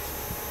work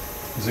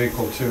is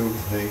equal to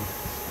the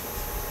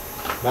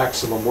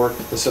maximum work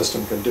that the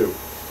system can do.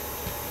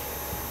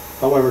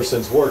 However,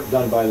 since work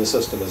done by the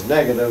system is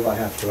negative, I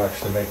have to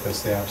actually make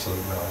this the absolute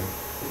value.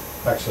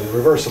 Actually, the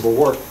reversible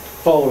work,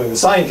 following the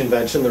sign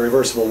convention, the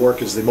reversible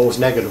work is the most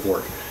negative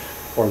work,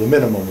 or the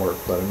minimum work,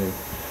 but I mean.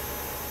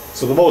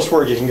 So the most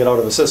work you can get out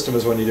of a system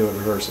is when you do it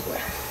reversibly.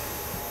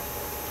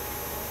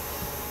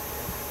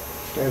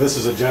 And this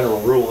is a general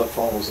rule that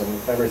follows in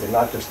everything,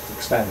 not just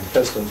expanding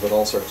pistons, but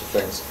all sorts of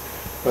things.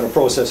 When a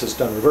process is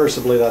done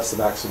reversibly, that's the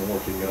maximum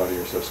work you can get out of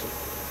your system.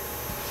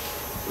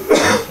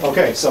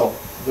 Okay, so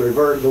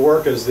the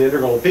work is the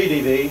integral of P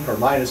dV, or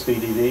minus P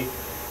dV,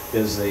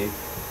 is the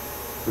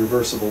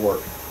reversible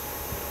work.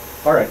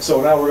 All right, so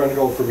now we're going to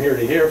go from here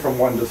to here, from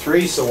 1 to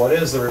 3. So what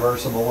is the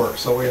reversible work?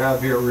 So we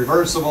have here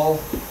reversible,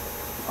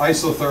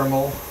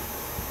 isothermal,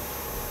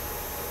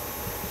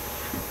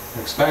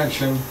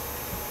 expansion,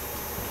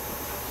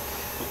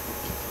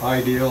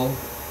 ideal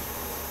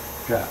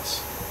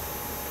gas.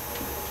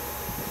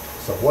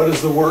 So what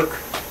is the work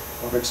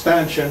of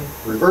expansion,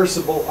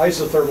 reversible,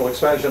 isothermal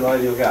expansion,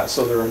 ideal gas?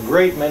 So there are a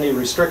great many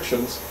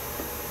restrictions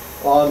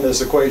on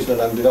this equation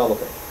that I'm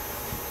developing.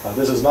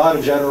 This is not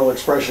a general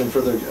expression for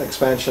the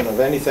expansion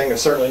of anything,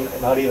 certainly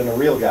not even a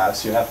real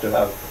gas. You have to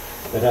have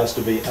It has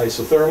to be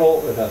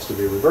isothermal, it has to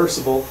be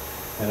reversible,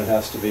 and it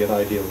has to be an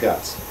ideal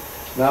gas.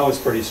 Now it's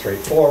pretty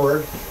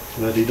straightforward.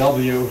 The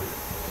dW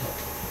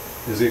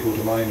is equal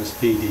to minus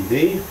PdV.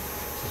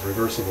 This is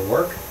reversible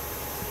work.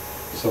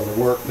 So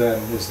the work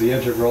then is the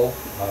integral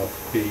of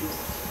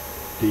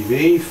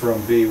PdV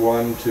from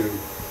V1 to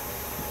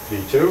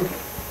V2.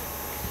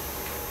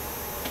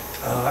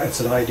 It's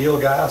an ideal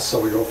gas, so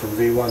we go from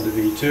V1 to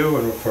V2,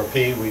 and for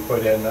P we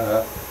put in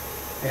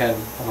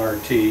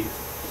nRT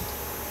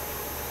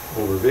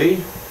over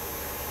V.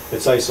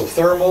 It's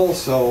isothermal,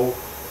 so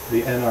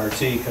the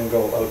nRT can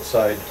go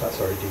outside,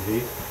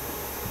 dV.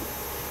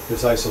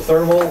 It's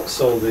isothermal,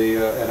 so the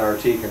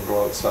nRT can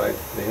go outside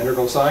the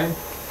integral sign.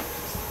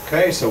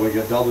 Okay, so we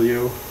get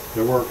W,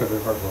 the work of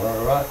it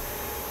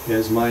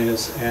is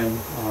minus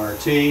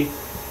nRT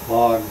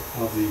log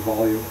of the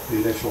volume, the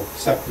initial,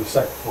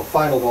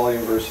 final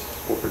volume versus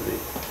over the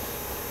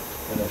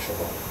initial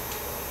volume.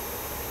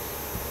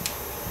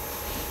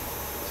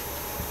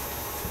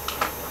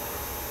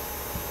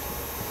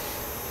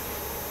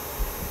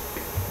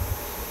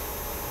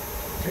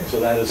 Okay, so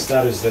that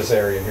is this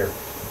area here,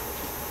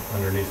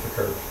 underneath the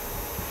curve.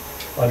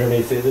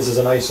 Underneath this is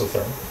an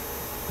isotherm,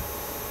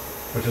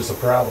 which is a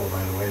problem,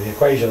 by the way. The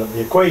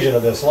equation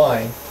of this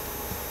line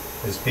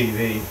is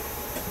PV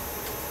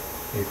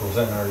equals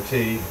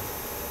nRT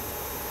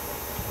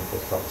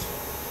equals constant.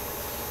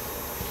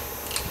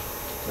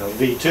 Now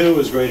V2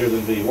 is greater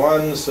than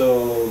V1,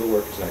 so the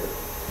work is negative.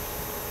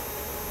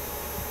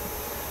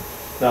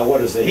 Now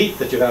what is the heat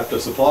that you have to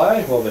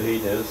supply? Well, the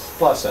heat is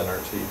plus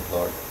nRT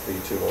log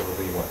V2 over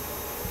V1.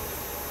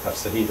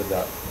 That's the heat of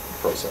that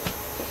process.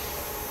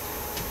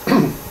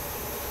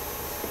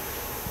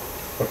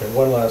 Okay,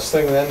 one last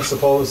thing then.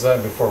 Suppose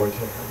then, before we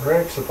take a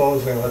break,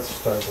 supposing, let's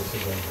start this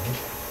again.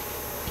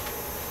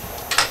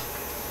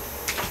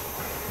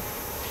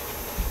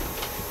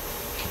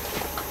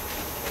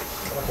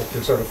 I hope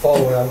you're sort of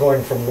following. I'm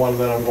going from one,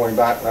 then I'm going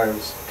back. I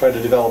was trying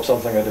to develop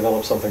something. I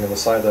develop something on the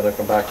side, then I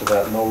come back to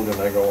that node and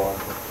I go on.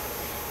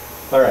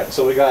 All right,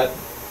 so we got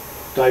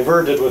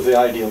diverted with the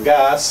ideal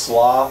gas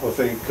law, with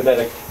the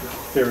kinetic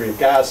theory of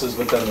gases,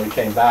 but then we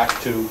came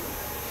back to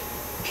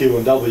Q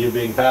and W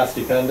being path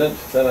dependent.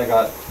 Then I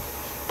got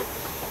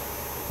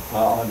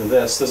onto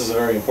this. This is a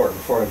very important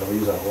formula. We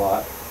use that a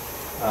lot.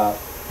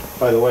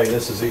 By the way,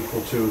 this is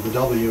equal to the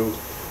W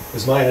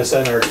is minus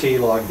nRT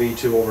log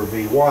V2 over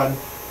V1.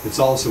 It's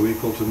also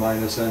equal to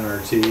minus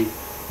nRT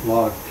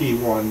log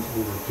P1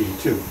 over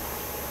P2.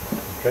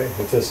 Okay,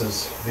 if this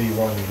is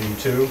V1 and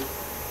V2,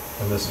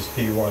 and this is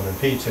P1 and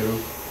P2,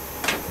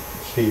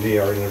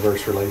 PV are in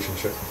inverse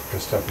relationship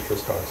because temperature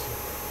is constant.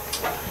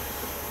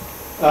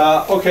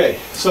 Okay,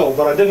 so,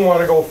 but I didn't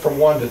want to go from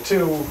 1 to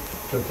 2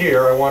 to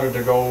here. I wanted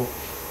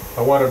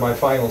my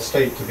final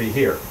state to be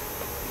here.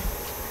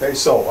 Okay,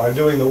 so I'm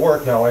doing the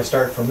work now. I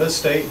start from this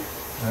state,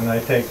 and I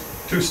take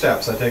two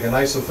steps. I take an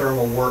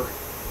isothermal work,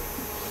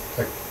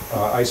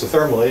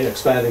 isothermally,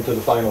 expanding to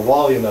the final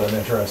volume that I'm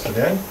interested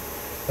in.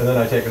 And then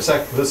I take a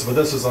second, this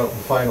is the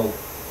final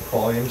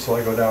volume, so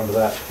I go down to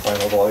that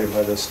final volume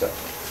by this step.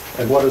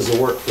 And what is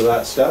the work for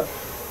that step?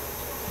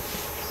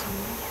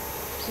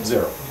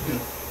 0.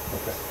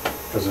 Okay,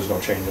 because there's no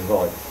change in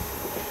volume.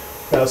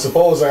 Now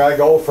supposing I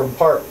go from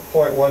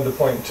point 1 to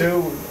point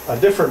 2, a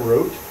different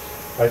route,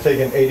 I take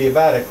an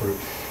adiabatic route.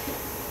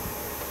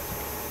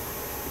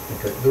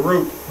 Okay,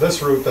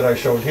 this route that I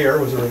showed here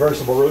was a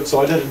reversible route, so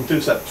I did it in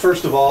 2 steps.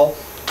 First of all,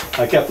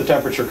 I kept the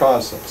temperature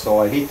constant, so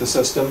I heat the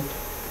system,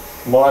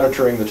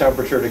 monitoring the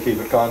temperature to keep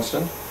it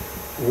constant.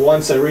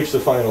 Once I reach the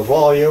final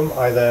volume,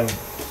 I then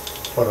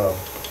put a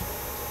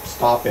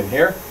stop in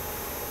here.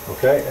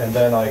 Okay, and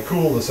then I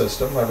cool the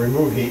system. I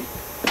remove heat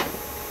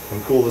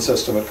and cool the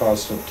system at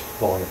constant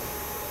volume.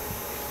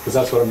 Because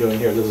that's what I'm doing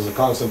here. This is a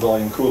constant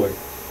volume cooling.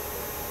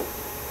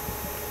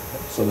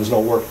 So there's no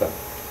work done,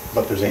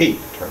 but there's a heat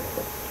turning.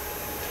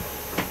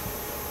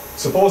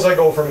 Suppose I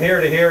go from here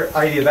to here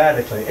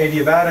adiabatically.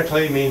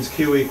 Adiabatically means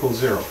Q equals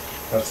 0.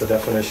 That's the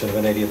definition of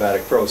an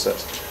adiabatic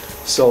process.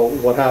 So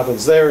what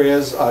happens there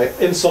is I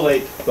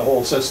insulate the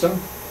whole system,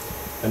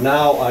 and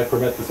now I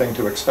permit the thing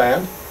to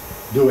expand,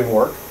 doing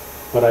work,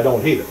 but I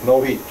don't heat it.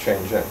 No heat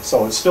change in.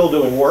 So it's still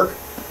doing work,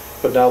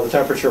 but now the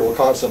temperature will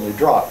constantly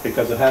drop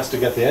because it has to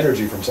get the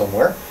energy from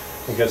somewhere.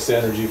 It gets the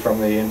energy from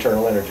the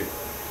internal energy.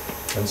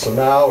 And so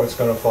now it's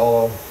going to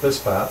follow this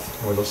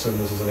path. We'll assume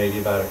this is an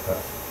adiabatic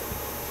path.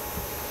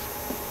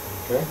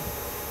 Okay.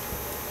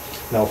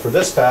 Now for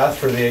this path,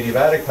 for the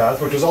adiabatic path,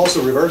 which is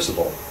also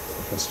reversible,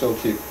 you can still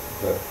keep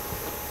the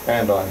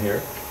hand on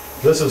here.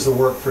 This is the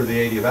work for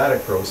the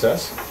adiabatic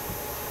process,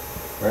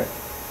 right?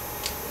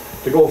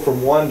 To go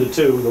from 1 to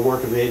 2, the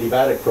work of the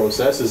adiabatic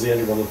process is the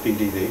integral of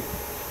PdV.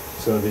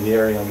 So it'll be the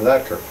area under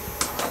that curve.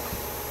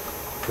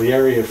 The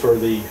area for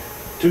the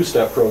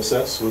 2-step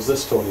process was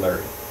this total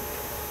area.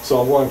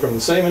 So I'm going from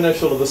the same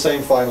initial to the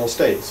same final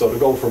state. So to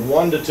go from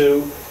 1 to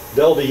 2,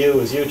 del du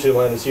is u2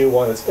 minus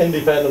u1. It's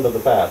independent of the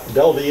path.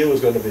 Del du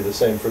is going to be the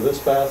same for this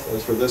path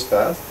as for this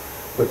path,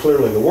 but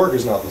clearly the work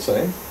is not the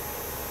same.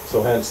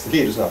 So hence the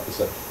heat is not the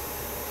same.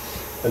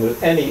 And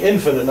there's any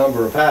infinite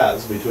number of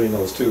paths between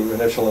those two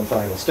initial and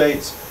final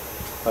states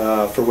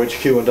for which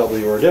Q and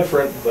W are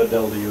different, but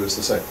del du is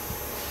the same.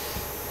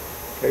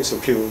 Okay, so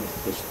Q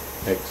just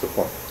makes the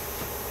point.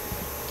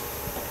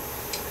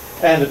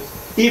 And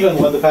even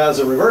when the paths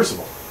are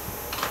reversible.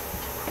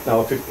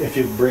 Now, if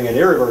you bring in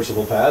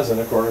irreversible paths, then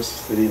of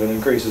course it even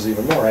increases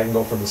even more. I can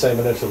go from the same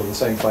initial to the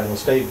same final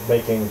state,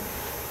 making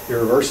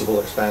irreversible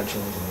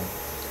expansions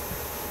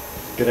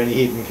and get any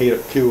heat in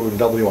Q and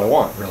W I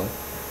want, really.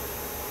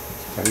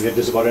 I can get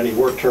just about any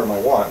work term I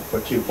want,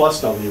 but Q plus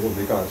W will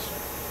be constant.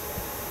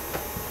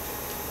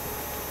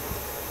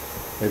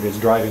 Maybe it's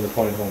driving the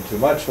point home too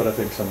much, but I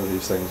think some of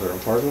these things are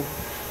important.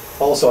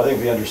 Also, I think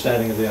the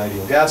understanding of the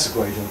ideal gas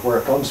equation, where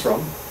it comes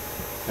from,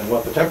 and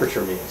what the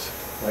temperature means.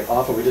 Like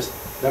often we just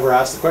never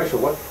ask the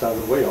question, what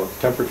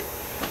temperature?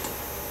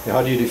 You know,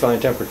 how do you define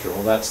temperature?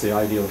 Well, that's the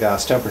ideal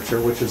gas temperature,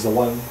 which is the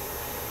one,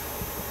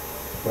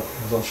 well,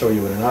 as I'll show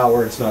you in an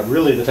hour, it's not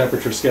really the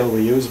temperature scale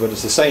we use, but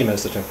it's the same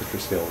as the temperature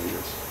scale we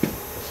use.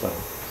 So,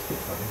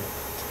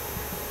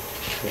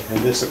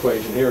 and this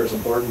equation here is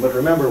important, but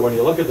remember when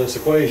you look at this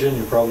equation,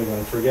 you're probably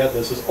going to forget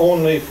this is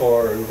only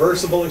for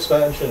reversible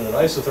expansion and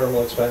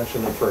isothermal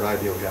expansion and for an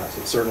ideal gas.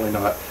 It's certainly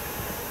not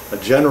a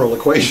general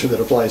equation that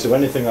applies to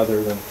anything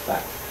other than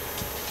that.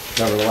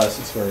 Nevertheless,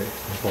 it's very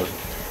important.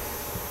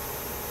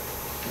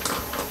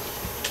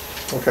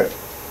 Okay.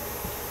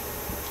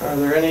 Are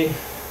there any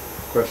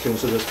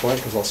questions at this point?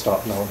 Because I'll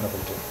stop now and have a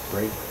little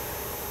break.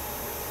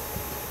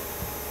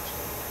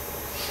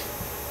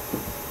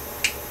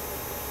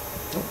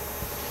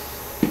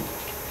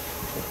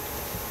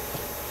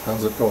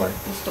 How's it going?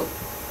 Stop.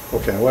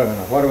 Okay, wait a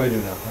minute. What do I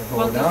do now? I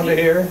go down to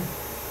here?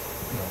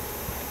 No.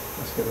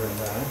 Let's get rid of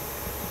that.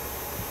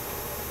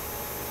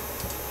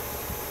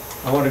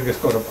 I want to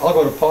just go to, I'll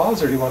go to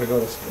pause, or do you want to go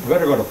to, you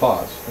better go to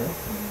pause. Right?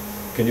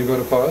 Can you go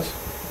to pause?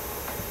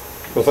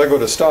 Well, if I go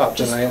to stop,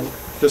 then I am,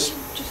 just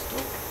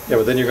stop. Yeah,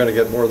 but then you're going to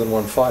get more than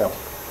one file.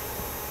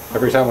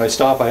 Every time I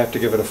stop, I have to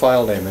give it a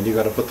file name, and you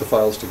got to put the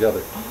files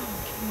together. Oh,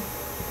 okay.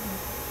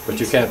 But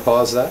you can't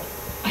pause that?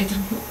 I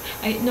don't know.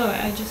 No,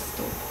 I just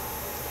stop.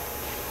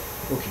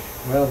 Okay,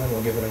 well then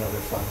we'll give it another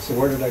file. So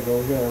where did I go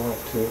again? I went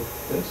to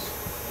this.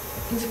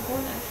 In the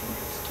corner, I think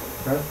it's stop.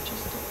 Huh?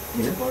 Just stop.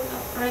 In Here? the corner,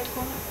 right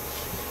corner.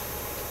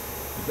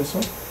 This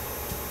one?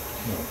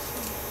 No.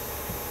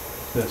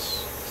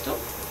 This. Stop.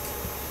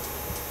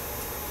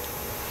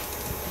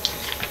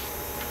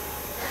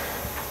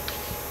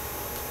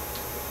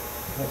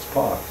 Let's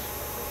pause.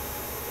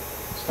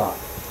 Stop.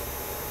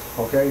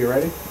 Okay, you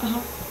ready?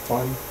 Uh-huh.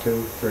 1,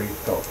 2, 3,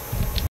 go.